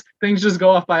 Sometimes things just go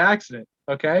off by accident,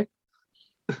 okay?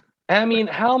 I mean,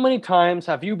 how many times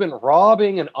have you been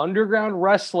robbing an underground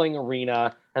wrestling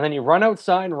arena and then you run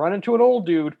outside and run into an old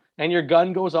dude and your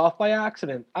gun goes off by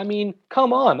accident? I mean,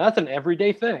 come on, that's an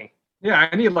everyday thing. Yeah,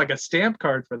 I need like a stamp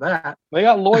card for that. They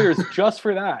got lawyers just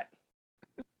for that.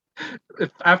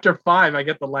 If after 5, I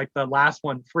get the last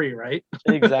one free, right?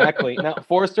 Exactly. Now,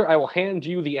 Forrester, I will hand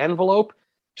you the envelope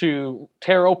to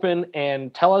tear open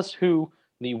and tell us who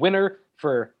the winner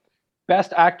for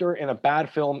Best Actor in a Bad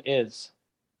Film is.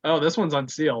 Oh, this one's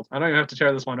unsealed. I don't even have to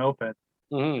tear this one open.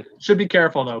 Mm-hmm. Should be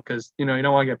careful though, because you don't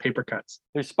want to get paper cuts.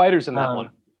 There's spiders in that one.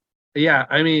 Yeah,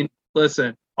 I mean,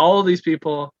 listen, all of these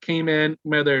people came in,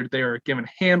 whether they were given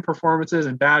hand performances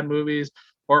in bad movies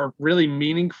or really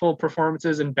meaningful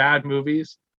performances in bad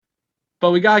movies.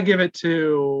 But we gotta give it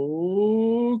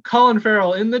to Colin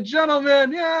Farrell in The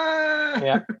Gentleman.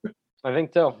 Yeah, I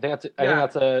think so. I think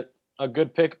that's a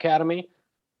good pick, Academy.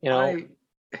 You know, I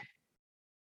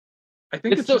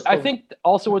think I think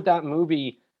also with that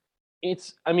movie,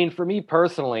 I mean, for me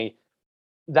personally,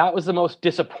 that was the most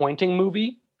disappointing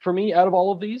movie for me out of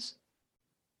all of these.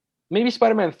 Maybe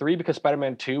Spider-Man 3, because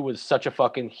Spider-Man 2 was such a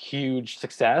fucking huge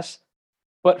success.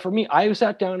 But for me, I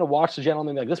sat down to watch The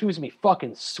Gentleman, like, this movie's gonna be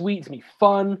fucking sweet, it's gonna be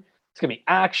fun, it's gonna be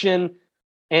action.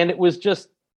 And it was just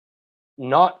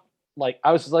not like,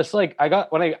 I was just like,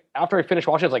 after I finished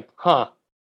watching, I was like, huh.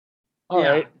 All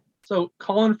right. So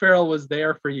Colin Farrell was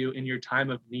there for you in your time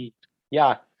of need.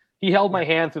 Yeah. He held my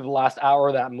hand through the last hour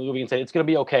of that movie and said, it's going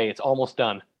to be okay. It's almost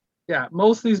done. Yeah.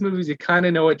 Most of these movies, you kind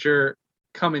of know what you're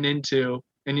coming into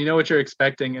and you know what you're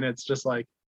expecting. And it's just like,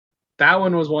 that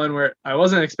one was one where I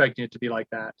wasn't expecting it to be like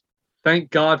that.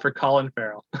 Thank God for Colin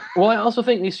Farrell. Well, I also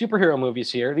think these superhero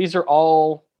movies here, these are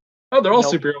all... Oh, they're all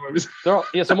superhero movies. So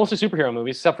mostly superhero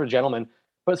movies, except for Gentlemen.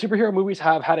 But superhero movies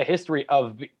have had a history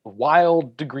of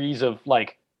wild degrees of,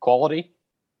 like, quality.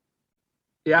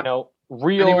 Yeah. You know,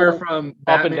 real anywhere from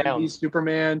Batman up and down,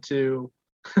 Superman to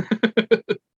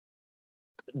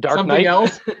Dark something Knight.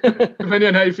 Else, depending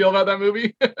on how you feel about that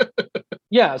movie.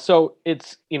 Yeah, so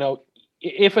it's,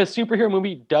 if a superhero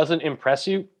movie doesn't impress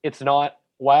you, it's not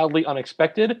wildly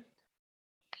unexpected.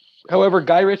 However,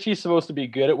 Guy Ritchie's supposed to be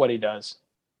good at what he does.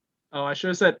 Oh, I should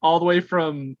have said all the way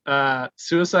from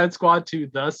Suicide Squad to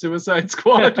The Suicide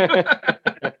Squad.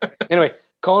 Anyway,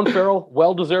 Colin Farrell,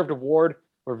 well-deserved award.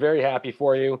 We're very happy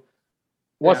for you.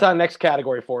 What's that next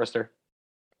category, Forrester?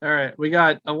 All right, we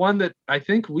got a one that I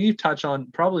think we've touched on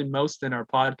probably most in our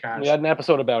podcast. We had an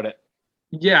episode about it.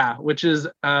 Yeah, which is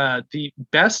the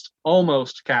best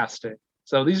almost casting.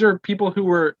 So these are people who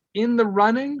were in the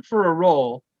running for a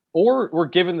role. Or were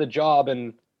given the job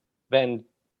and then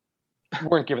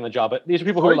weren't given the job. But these are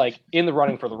people who are like in the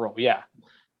running for the role. Yeah.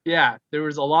 Yeah, there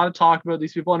was a lot of talk about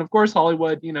these people. And of course,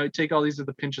 Hollywood, take all these with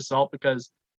a pinch of salt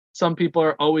because some people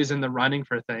are always in the running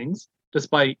for things,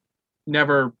 despite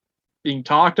never being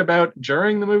talked about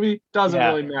during the movie. Doesn't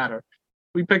really matter.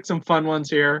 We picked some fun ones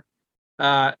here.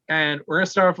 And we're going to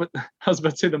start off with, I was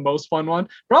about to say the most fun one.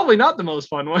 Probably not the most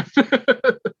fun one.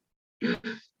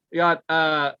 We got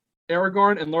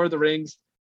Aragorn in Lord of the Rings.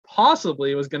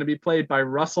 Possibly was going to be played by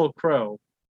Russell Crowe.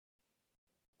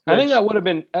 I think that would have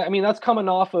been, that's coming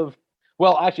off of,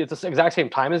 well, actually, it's the exact same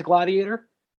time as Gladiator.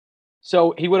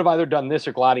 So he would have either done this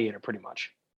or Gladiator, pretty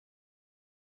much.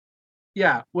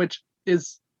 Yeah, which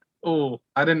is, I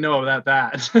didn't know about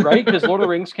that. Right? Because Lord of the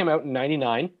Rings came out in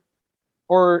 99.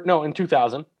 Or, no, in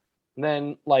 2000. And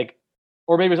then,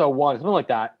 or maybe it was 01, something like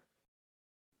that.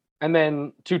 And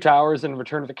then Two Towers and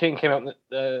Return of the King came out in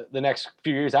the next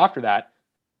few years after that.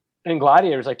 And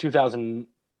Gladiator is 2000.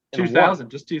 2000,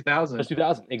 just 2000. Just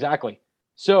 2000, exactly.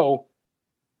 So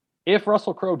if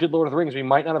Russell Crowe did Lord of the Rings, we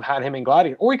might not have had him in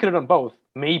Gladiator, or he could have done both,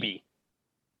 maybe.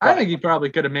 I think he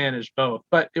probably could have managed both,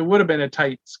 but it would have been a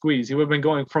tight squeeze. He would have been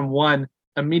going from one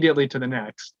immediately to the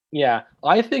next. Yeah,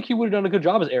 I think he would have done a good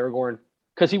job as Aragorn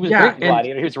because he was Yeah, great in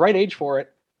Gladiator. He was the right age for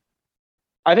it.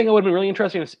 I think it would have been really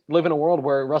interesting to live in a world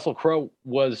where Russell Crowe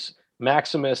was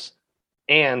Maximus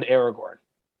and Aragorn.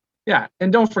 Yeah,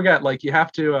 and don't forget, like, you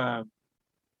have to.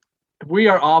 We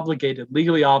are obligated,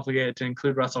 legally obligated, to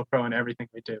include Russell Crowe in everything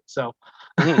we do. So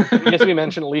He has to be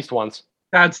mentioned at least once.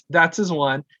 that's his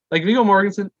one. Like Viggo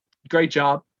Mortensen, great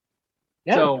job.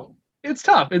 Yeah. So it's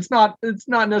tough. It's not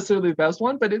necessarily the best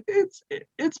one, but it's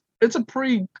a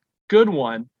pretty good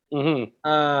one.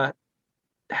 Mm-hmm.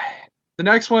 The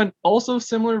next one, also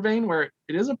similar vein, where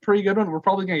it is a pretty good one. We're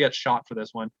probably gonna get shot for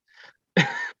this one.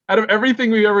 Out of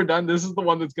everything we've ever done, this is the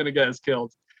one that's gonna get us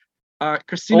killed.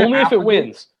 Christina Only if it Applegate.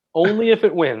 wins. Only if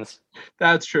it wins.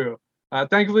 That's true.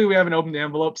 Thankfully, we haven't opened the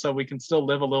envelope, so we can still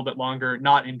live a little bit longer,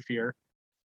 not in fear.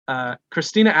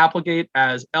 Christina Applegate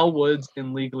as Elle Woods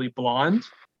in Legally Blonde.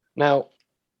 Now,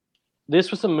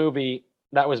 this was a movie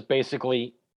that was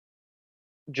basically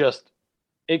just,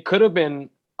 it could have been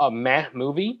a meh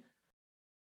movie,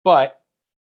 but,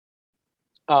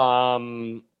 oh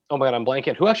my God, I'm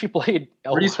blanking. Who actually played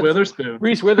Elle Reese Woods? Witherspoon.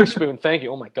 Reese Witherspoon, thank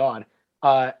you. Oh my God.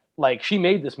 Like, she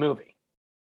made this movie,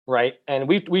 right? And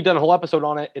we've done a whole episode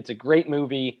on it. It's a great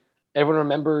movie. Everyone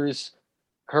remembers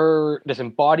her just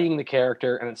embodying the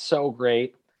character, and it's so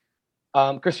great.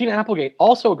 Christina Applegate,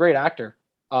 also a great actor.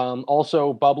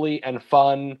 Also bubbly and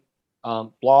fun,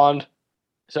 blonde.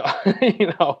 So,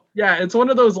 you know. Yeah, it's one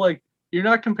of those, like, you're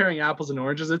not comparing apples and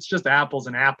oranges. It's just apples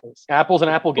and apples. Apples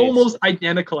and Applegates. Almost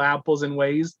identical apples in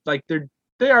ways. Like,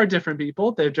 they are different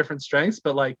people. They have different strengths,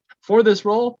 but like for this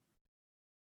role,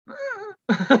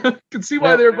 can see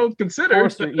why they're both considered.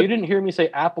 Forrester, you didn't hear me say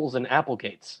apples and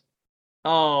Applegates.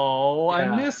 Oh, yeah.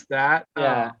 I missed that.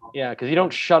 Yeah, yeah, because you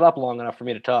don't shut up long enough for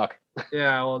me to talk.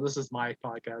 Yeah, well, this is my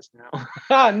podcast now.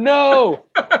 Ah, no!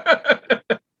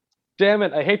 Damn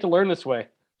it, I hate to learn this way.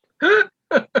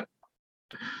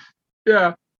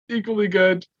 Yeah, equally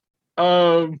good.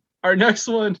 Our next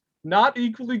one, not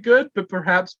equally good, but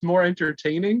perhaps more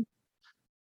entertaining.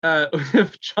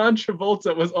 If John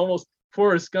Travolta was almost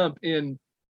Forrest Gump in,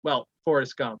 well,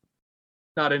 Forrest Gump,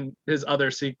 not in his other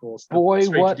sequels. Boy,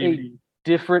 what a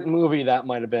different movie that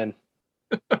might have been.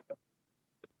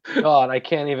 God, I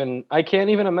can't even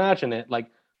imagine it. Like,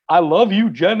 I love you,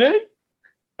 Jenny.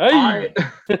 Hey,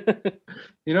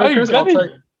 you know, hey, Chris,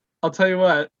 I'll tell you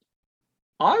what.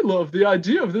 I love the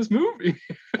idea of this movie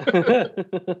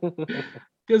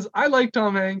because I like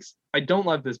Tom Hanks. I don't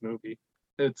love this movie.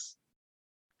 It's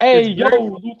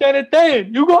Lieutenant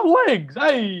Dan, you got legs.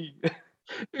 Hey,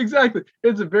 exactly.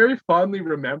 It's very fondly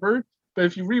remembered, but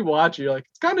if you rewatch it, you're like,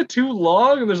 it's kind of too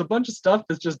long, and there's a bunch of stuff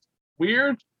that's just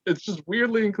weird. It's just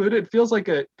weirdly included. It feels like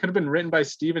it could have been written by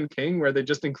Stephen King, where they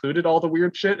just included all the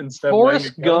weird shit instead.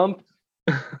 Forrest Gump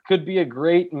could be a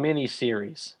great mini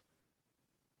series.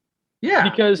 Yeah,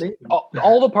 because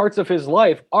all the parts of his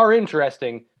life are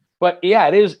interesting, but yeah,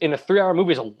 it is in a 3-hour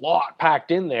movie. Is a lot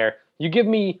packed in there. You give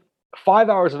me 5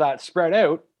 hours of that spread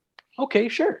out, okay,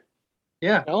 sure.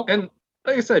 Yeah, you know? And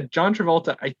like I said, John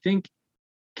Travolta, I think,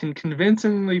 can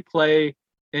convincingly play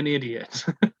an idiot.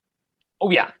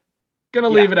 Oh yeah, gonna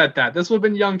leave it at that. This would have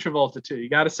been young Travolta too. You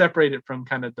got to separate it from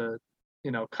kind of the,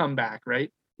 comeback,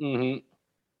 right?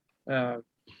 Mm-hmm.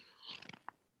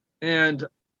 And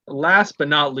last but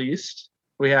not least,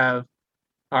 we have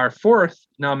our fourth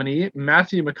nominee,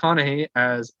 Matthew McConaughey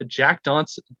as Jack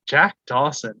Dawson.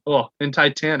 In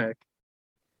Titanic.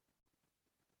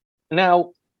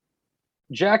 Now,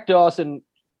 Jack Dawson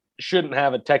shouldn't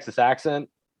have a Texas accent,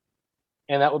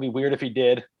 and that would be weird if he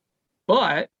did.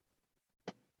 But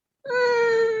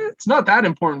it's not that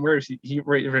important where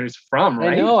he's from,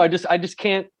 right? I know. I just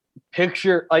can't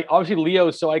picture, like, obviously Leo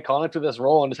is so iconic to this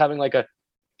role, and just having like a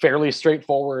fairly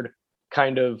straightforward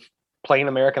kind of plain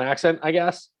American accent, I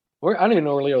guess. I don't even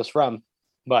know where Leo's from,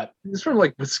 but he's from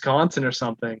like Wisconsin or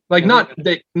something. Like not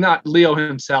Leo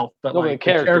himself, but like the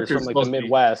characters from like the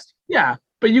Midwest. Yeah,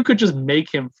 but you could just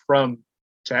make him from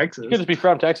Texas. He could just be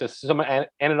from Texas. Someone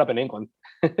ended up in England.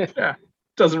 Yeah,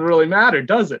 doesn't really matter,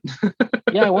 does it?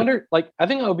 Yeah, I wonder. Like, I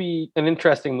think that would be an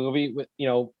interesting movie. With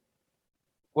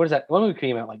what is that? When movie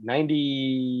came out? Like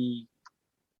 96,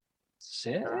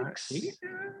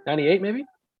 98, maybe.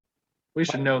 We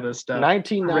should know this stuff.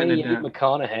 1998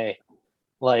 McConaughey.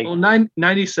 Like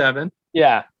 97.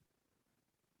 Yeah.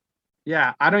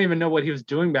 Yeah, I don't even know what he was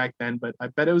doing back then, but I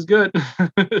bet it was good.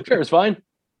 Sure, it was fine.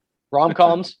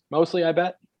 Rom-coms, mostly, I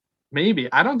bet.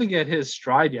 Maybe. I don't think he had his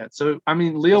stride yet. So I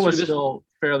mean, Leo So was this- still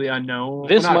fairly unknown.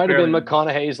 This Well, not might have been fairly unknown.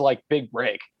 McConaughey's like big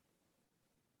break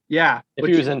Yeah. if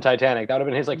he was in Titanic. That would have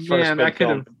been his like first Man, big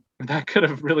film. that could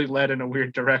have really led in a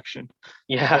weird direction. I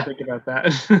Yeah. think about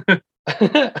that.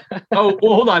 Oh,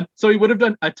 well, hold on. So he would have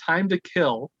done A Time to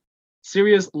Kill,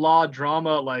 serious law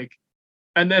drama, like,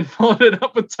 and then followed it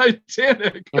up with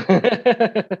Titanic.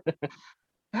 That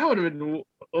would have been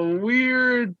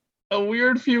a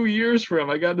weird few years for him.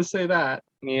 I got to say that.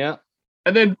 Yeah.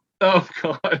 And then, oh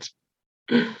god,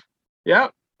 yeah,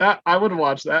 I would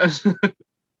watch that.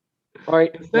 All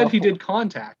right. Instead, he did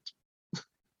Contact.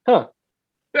 Huh.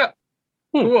 Yeah.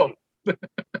 Hmm. Cool.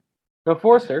 Now,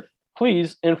 Forster,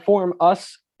 please inform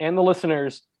us and the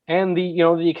listeners and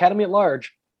the Academy at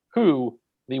large who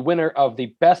the winner of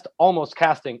the Best Almost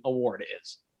Casting Award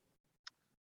is.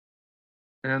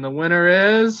 And the winner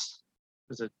is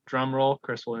a drum roll.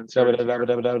 Chris will insert.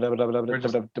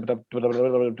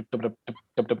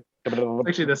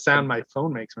 Actually, the sound my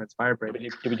phone makes when it's vibrating.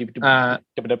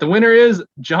 The winner is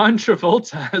John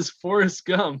Travolta as Forrest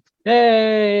Gump.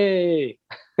 Yay!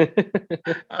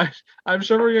 I'm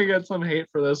sure we're gonna get some hate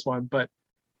for this one, but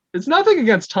it's nothing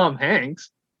against Tom Hanks.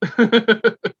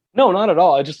 No, not at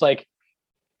all. It's just like,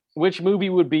 which movie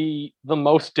would be the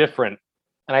most different?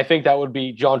 And I think that would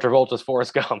be John Travolta's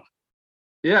Forrest Gump.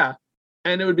 Yeah,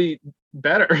 and it would be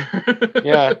better.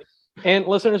 Yeah. And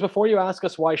listeners, before you ask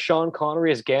us why Sean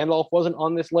Connery as Gandalf wasn't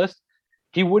on this list,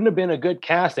 he wouldn't have been a good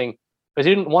casting because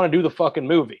he didn't want to do the fucking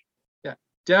movie. Yeah,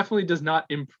 definitely does not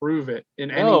improve it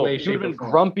in any way, he shape, would have or been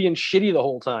form. grumpy and shitty the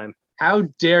whole time. How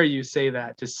dare you say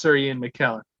that to Sir Ian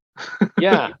McKellen?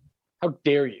 Yeah. How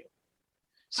dare you?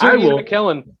 I Sir Ian will-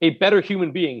 McKellen, a better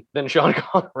human being than Sean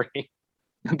Connery.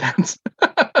 That's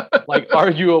Like,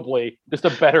 arguably, just a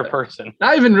better person.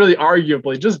 not even really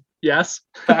arguably, just yes,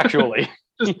 Factually.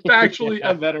 just factually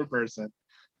Yeah. a better person.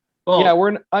 Well,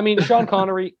 Yeah, Sean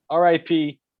Connery,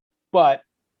 R.I.P. But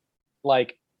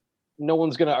like, no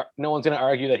one's gonna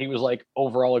argue that he was like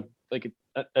overall like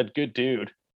a good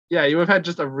dude. yeah, you would have had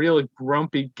just a real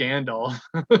grumpy Gandalf,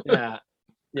 Yeah,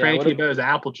 cranky about his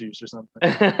apple juice or something.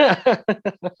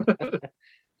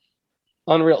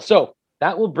 Unreal. So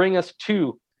that will bring us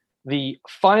to the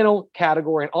final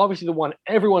category, and obviously the one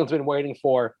everyone's been waiting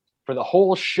for the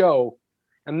whole show.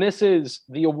 And this is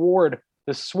the award,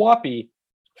 the Swappy,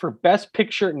 for Best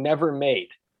Picture Never Made.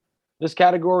 This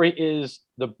category is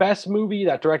the best movie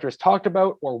that directors talked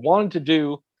about or wanted to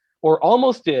do or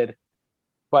almost did,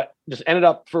 but just ended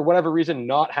up, for whatever reason,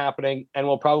 not happening, and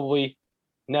will probably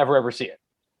never ever see it.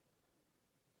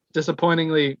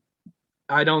 Disappointingly,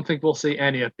 I don't think we'll see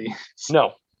any of these.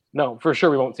 No, for sure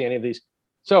we won't see any of these.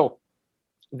 So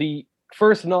the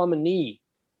first nominee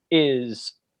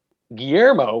is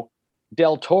Guillermo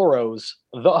del Toro's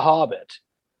The Hobbit.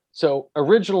 So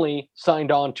originally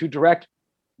signed on to direct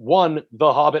The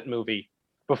Hobbit movie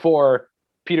before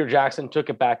Peter Jackson took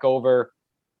it back over.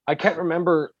 I can't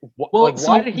remember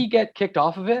why did he get kicked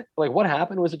off of it? Like, what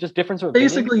happened? Was it just difference of opinion?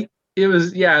 Basically, it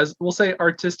was, we'll say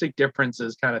artistic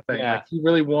differences kind of thing. Yeah. Like, he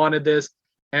really wanted this,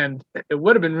 and it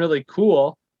would have been really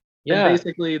cool. Yeah. And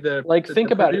basically,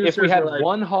 think about it. If we producers had were like,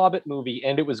 one Hobbit movie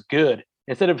and it was good,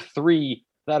 instead of three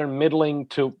that are middling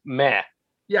to meh.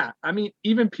 yeah, I mean,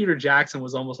 even Peter Jackson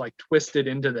was almost like twisted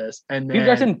into this, and then Peter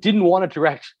Jackson didn't want to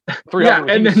direct three. yeah,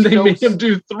 Hobbit and movies. then they He was made so- him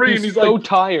do three, and he's so like,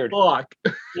 tired. "Fuck."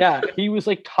 Yeah, he was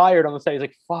like tired on the set. He's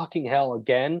like, "Fucking hell,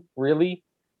 again? Really?"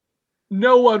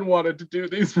 No one wanted to do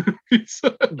these movies.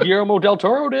 Guillermo del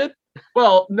Toro did.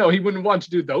 Well, no, he wouldn't want to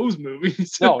do those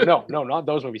movies. No, not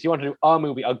those movies. He wanted to do a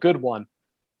movie, a good one.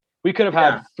 We could have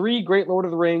had Yeah. 3 great Lord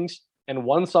of the Rings and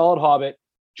 1 solid Hobbit,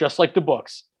 just like the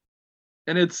books.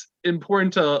 And it's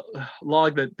important to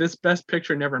log that this Best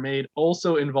Picture Never Made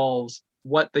also involves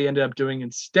what they ended up doing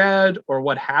instead or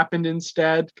what happened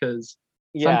instead. Because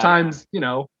Yeah. sometimes,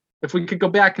 if we could go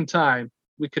back in time,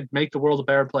 we could make the world a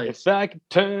better If place. I could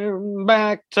turn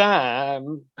back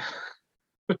time.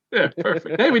 Yeah,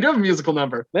 perfect. Hey, we do have a musical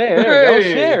number. There we go.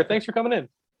 Hey! Share. Thanks for coming in.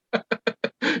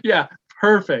 Yeah,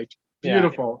 perfect. Yeah.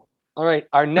 Beautiful. All right.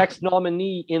 Our next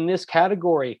nominee in this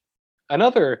category,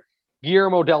 another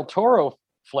Guillermo del Toro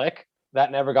flick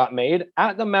that never got made,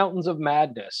 At the Mountains of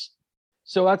Madness.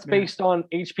 So that's Yeah. based on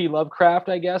H.P. Lovecraft,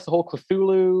 I guess, the whole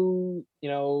Cthulhu,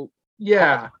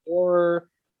 Yeah, horror,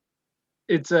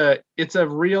 it's a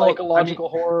real psychological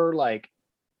horror. Like,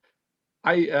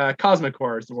 cosmic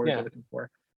horror is the word Yeah. you're looking for.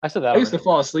 I said that. I used to already.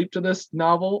 fall asleep to this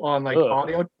novel on like Ugh.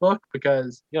 audiobook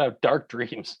because You have dark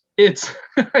dreams. it's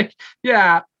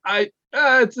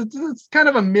it's kind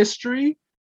of a mystery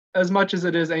as much as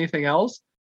it is anything else,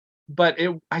 but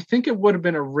I think it would have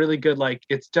been a really good, like,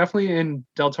 it's definitely in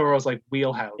Del Toro's like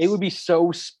wheelhouse. It would be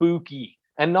so spooky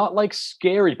and not like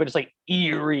scary, but it's like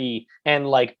eerie and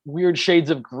like weird shades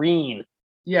of green.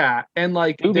 Yeah, and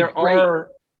like It would be great.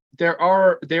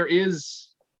 there is,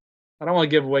 I don't want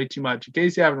to give away too much in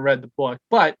case you haven't read the book,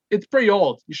 but it's pretty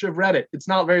old. You should have read it. It's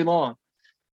not very long.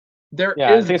 There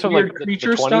Yeah, I is think it's from weird like the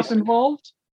creature 20s. stuff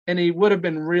involved, and he would have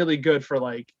been really good for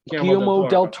like Guillermo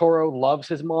del Toro loves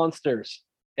his monsters,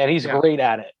 and he's Yeah. great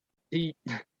at it. He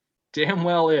damn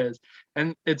well is,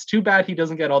 and it's too bad he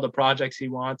doesn't get all the projects he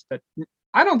wants. But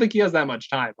I don't think he has that much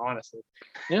time, honestly.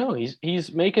 You know,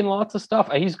 he's making lots of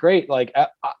stuff. He's great. Like,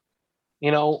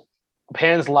 you know,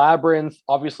 Pan's Labyrinth,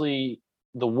 obviously,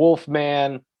 The Wolf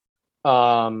Man,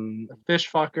 The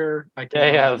Fish Fucker.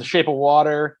 The Shape of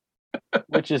Water,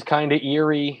 which is kind of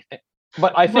eerie.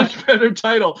 But I think much better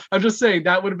title. I'm just saying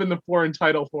that would have been the foreign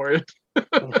title for it.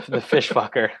 The Fish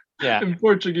Fucker. Yeah. In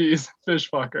Portuguese, Fish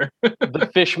Fucker. The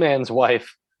Fishman's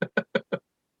Wife.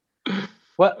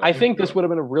 But I think this would have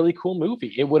been a really cool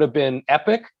movie. It would have been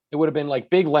epic. It would have been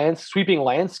like big sweeping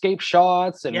landscape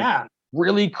shots and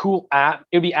really cool. It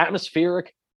would be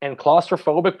atmospheric and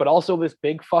claustrophobic, but also this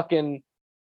big fucking.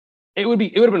 It would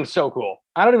have been so cool.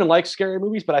 I don't even like scary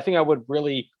movies, but I think I would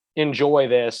really enjoy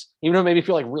this, even though it made me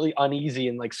feel like really uneasy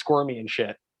and like squirmy and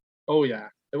shit. Oh yeah,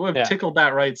 it would have tickled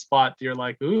that right spot. You're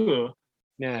like, ooh,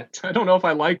 yeah. I don't know if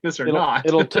I like this or not.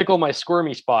 It'll tickle my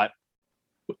squirmy spot.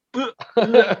 All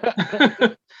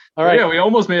right. Yeah, we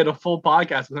almost made a full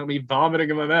podcast without me vomiting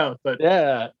in my mouth, but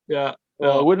yeah.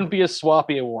 Well, it wouldn't be a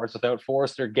Swappy Awards without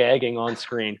Forrester gagging on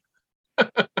screen.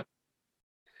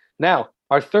 Now,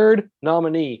 our third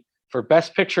nominee for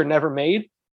Best Picture Never Made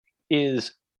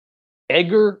is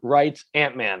Edgar Wright's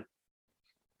Ant-Man.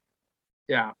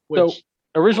 Yeah. So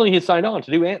originally he signed on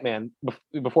to do Ant-Man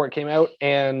before it came out,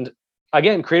 and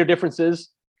again, creative differences.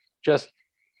 Just,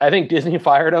 I think Disney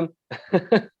fired him.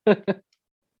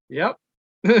 Yep.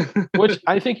 Which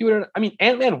I think you would. I mean,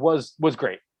 Ant-Man was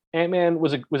great. Ant-Man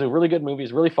was a really good movie.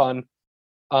 It's really fun.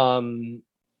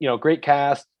 Great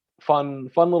cast, fun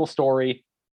little story.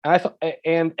 And I thought,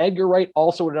 and Edgar Wright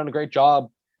also would have done a great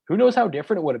job. Who knows how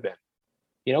different it would have been?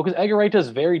 You know, because Edgar Wright does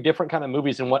very different kind of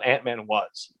movies than what Ant-Man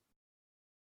was.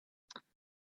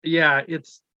 Yeah,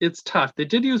 it's tough. They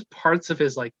did use parts of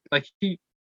his like he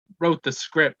wrote the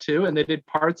script too, and they did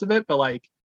parts of it, but like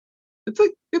it's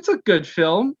a good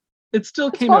film. It still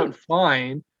came out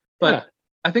fine, but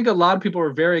I think a lot of people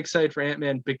were very excited for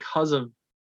Ant-Man because of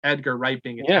Edgar Wright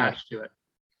being attached to it.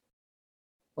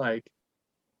 Like,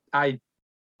 I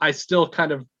still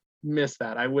kind of miss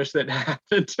that. I wish that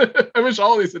happened. I wish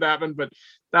all these had happened, but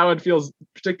that one feels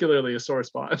particularly a sore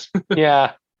spot.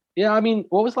 Yeah. I mean,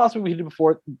 what was the last movie he did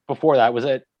before that? Was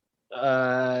it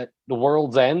The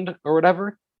World's End or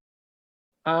whatever?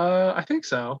 I think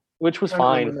so. Which was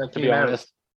fine, to be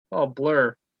honest. Oh,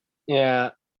 Blur. Yeah.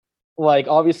 Like,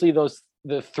 obviously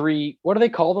the three, what do they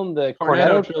call them? The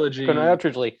Cornetto trilogy. Cornetto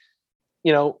trilogy.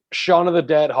 You know, Shaun of the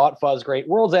Dead, Hot Fuzz, great.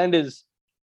 World's End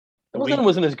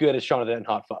wasn't as good as Shaun of the Dead and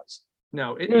Hot Fuzz.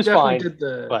 No, it was definitely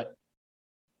fine, but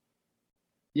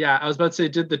yeah, I was about to say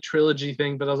it did the trilogy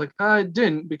thing, but I was like, I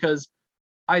didn't, because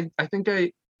I think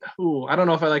I don't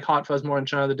know if I like Hot Fuzz more than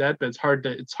Shaun of the Dead, but it's hard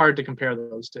to compare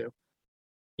those two.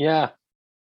 Yeah.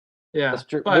 That's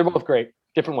true. They're both great,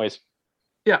 different ways.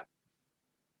 Yeah.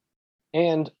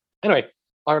 And anyway,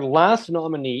 our last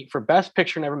nominee for Best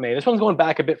Picture Never Made. This one's going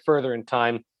back a bit further in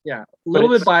time. Yeah, a little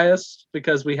bit biased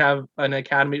because we have an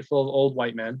academy full of old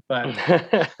white men,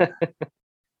 but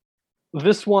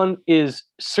this one is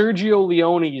Sergio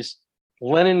Leone's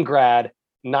Leningrad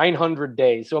 900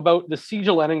 Days. So about the siege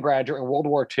of Leningrad during World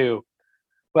War II.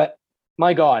 But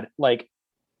my God, like,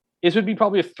 this would be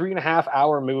probably a 3.5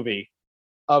 hour movie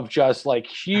of just like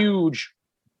huge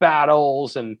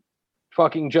battles and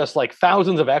fucking just like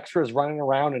thousands of extras running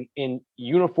around in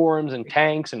uniforms and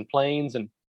tanks and planes, and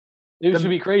it would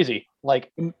be crazy.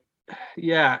 Like,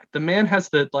 yeah, the man has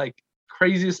the like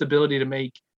craziest ability to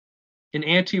make an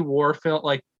anti-war film,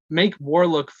 like make war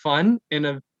look fun in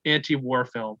an anti-war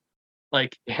film,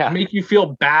 like make you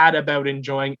feel bad about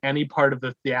enjoying any part of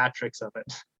the theatrics of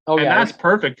it. And that's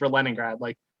perfect for Leningrad.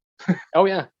 Like, oh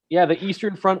yeah, the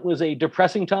Eastern Front was a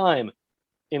depressing time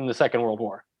in the Second World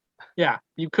War. Yeah,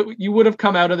 you would have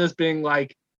come out of this being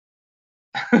like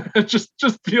just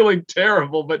feeling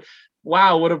terrible, but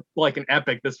wow, what a like an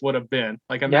epic this would have been,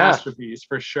 like a masterpiece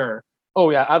for sure. Oh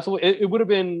yeah, absolutely. It would have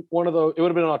been one of those. It would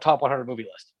have been on a top 100 movie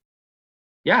list.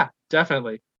 Yeah,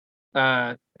 definitely.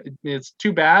 It's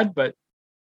too bad, but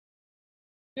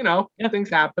things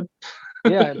happen.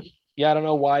 yeah. I don't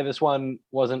know why this one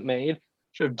wasn't made.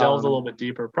 Should have delved a little bit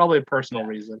deeper. Probably a personal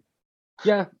reason.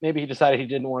 Yeah, maybe he decided he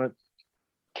didn't want to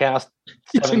cast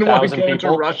He didn't want to 7,000 go to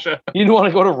people. Russia. He didn't want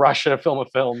to go to Russia to film a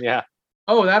film. Yeah,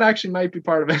 Oh, that actually might be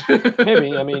part of it.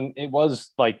 maybe. I mean, it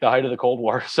was like the height of the Cold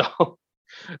War, so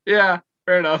Yeah,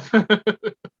 fair enough.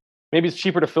 maybe it's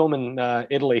cheaper to film in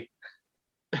Italy.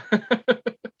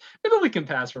 Italy can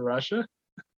pass for Russia.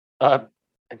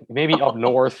 Maybe up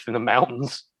north in the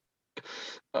mountains.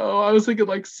 Oh, I was thinking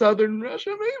like southern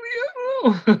Russia, maybe.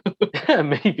 I don't know.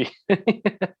 Maybe.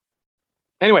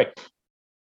 Anyway,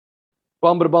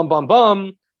 bum.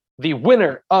 The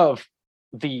winner of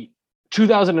the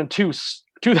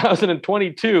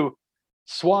 2022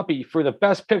 Swappy for the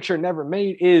best picture never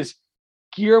made is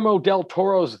Guillermo del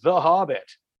Toro's The Hobbit.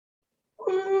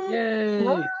 Yay!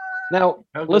 What? Now,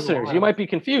 How good listeners, was you it? might be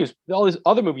confused. All these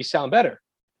other movies sound better.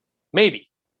 Maybe.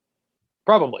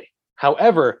 Probably.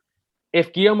 However,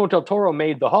 if Guillermo del Toro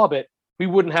made The Hobbit, we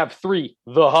wouldn't have 3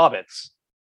 The Hobbits.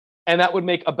 And that would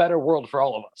make a better world for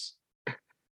all of us.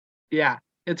 Yeah,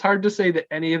 it's hard to say that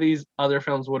any of these other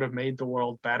films would have made the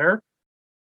world better,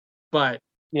 but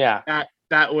Yeah.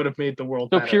 that would have made the world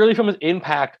So better. purely from its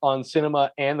impact on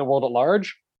cinema and the world at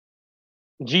large,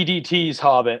 GDT's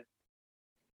Hobbit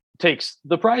takes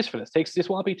the prize for this. Takes the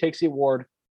Swampy, takes the award,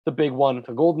 the big one,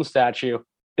 the golden statue.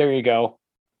 There you go.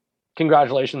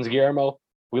 Congratulations, Guillermo.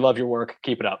 We love your work.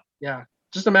 Keep it up. Yeah,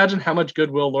 just imagine how much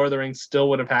goodwill Lord of the Rings still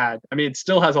would have had. I mean, it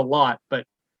still has a lot, but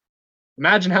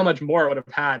imagine how much more it would have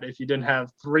had if you didn't have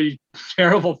 3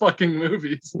 terrible fucking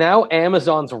movies. Now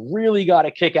Amazon's really got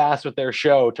to kick ass with their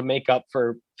show to make up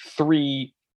for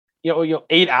 8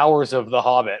 hours of The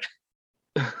Hobbit.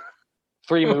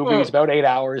 3 movies, about 8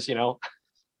 hours,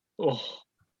 Oh,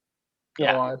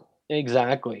 Yeah. God.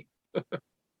 Exactly.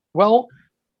 Well,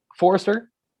 Forrester,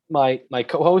 my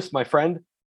co-host, my friend,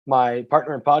 my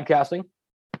partner in podcasting,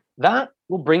 that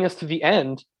will bring us to the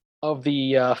end of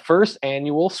the first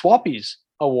annual Swappies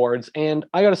Awards. And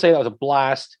I got to say, that was a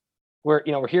blast. We're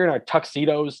here in our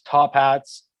tuxedos, top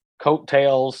hats,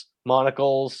 coattails,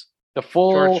 monocles, the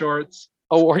full Short shorts.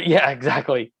 award. Yeah,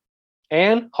 exactly.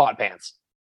 And hot pants.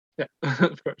 Yeah,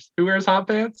 of course. Who wears hot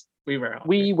pants? We wear hot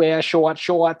We wear shorts.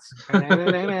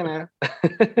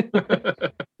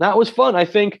 That was fun. I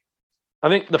think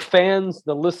the fans,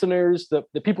 the listeners, the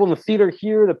people in the theater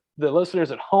here, the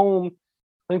listeners at home,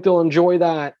 I think they'll enjoy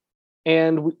that.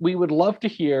 And we would love to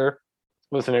hear,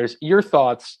 listeners, your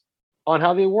thoughts on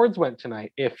how the awards went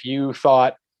tonight. If you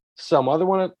thought some other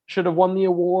one should have won the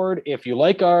award, if you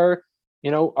like our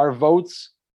votes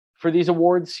for these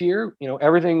awards here,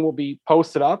 everything will be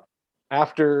posted up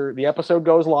after the episode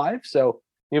goes live. So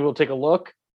maybe we'll take a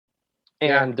look.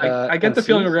 And I get the see.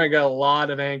 feeling we're gonna get a lot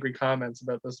of angry comments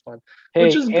about this one, Hey,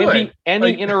 which is good.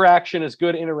 any interaction is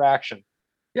good interaction.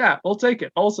 Yeah, we'll take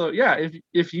it. Also, yeah,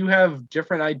 if you have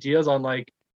different ideas on I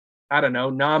don't know,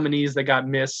 nominees that got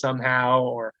missed somehow,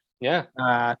 or Yeah,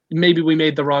 maybe we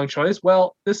made the wrong choice.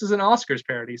 Well, this is an Oscars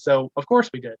parody, so of course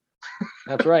we did.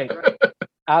 that's right.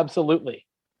 Absolutely.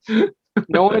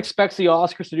 No one expects the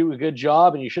Oscars to do a good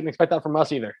job, and you shouldn't expect that from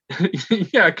us either.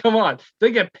 Yeah, come on.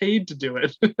 They get paid to do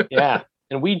it. Yeah,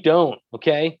 and we don't.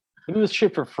 Okay, we do this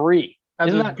shit for free. Out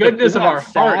of Isn't the that- goodness isn't of our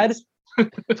that sad?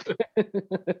 hearts.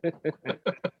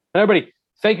 Everybody,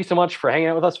 thank you so much for hanging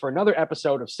out with us for another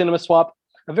episode of Cinema Swap,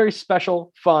 a very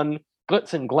special, fun,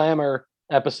 glitz and glamour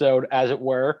episode, as it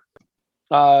were.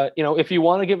 If you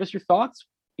want to give us your thoughts,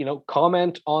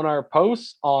 comment on our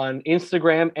posts on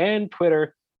Instagram and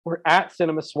Twitter. We're at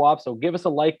Cinema Swap, so give us a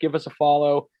like, give us a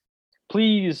follow.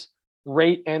 Please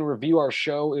rate and review our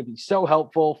show. It'd be so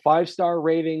helpful. 5-star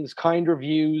ratings, kind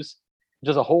reviews,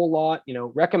 does a whole lot.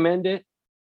 Recommend it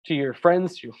to your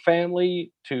friends, to your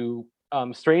family, to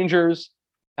strangers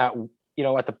at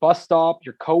the bus stop,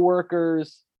 your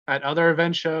coworkers, At other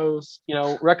event shows.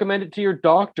 recommend it to your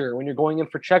doctor when you're going in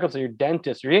for checkups, or your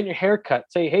dentist, or you're getting your hair cut.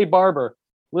 Say, hey, barber,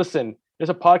 listen,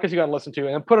 there's a podcast you got to listen to,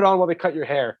 and then put it on while they cut your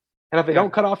hair. And if they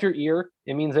don't cut off your ear,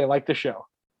 it means they like the show.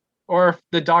 Or if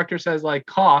the doctor says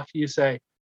cough, you say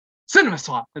Cinema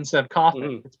Swap instead of coughing.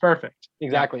 Mhm. It's perfect.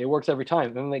 Exactly. It works every time.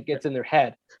 And then it gets in their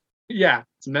head. Yeah,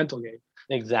 it's a mental game.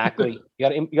 Exactly. You got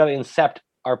to incept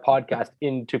our podcast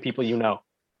into people you know.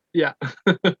 Yeah.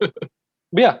 But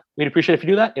yeah, we'd appreciate if you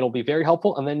do that. It'll be very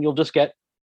helpful, and then you'll just get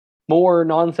more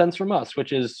nonsense from us,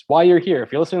 which is why you're here.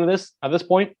 If you're listening to this at this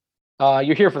point,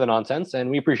 you're here for the nonsense, and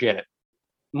we appreciate it.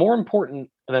 More important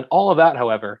than all of that,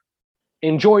 however,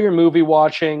 enjoy your movie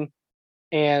watching,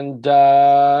 and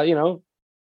catch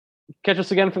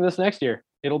us again for this next year.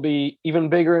 It'll be even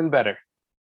bigger and better.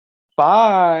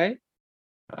 Bye.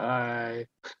 Bye.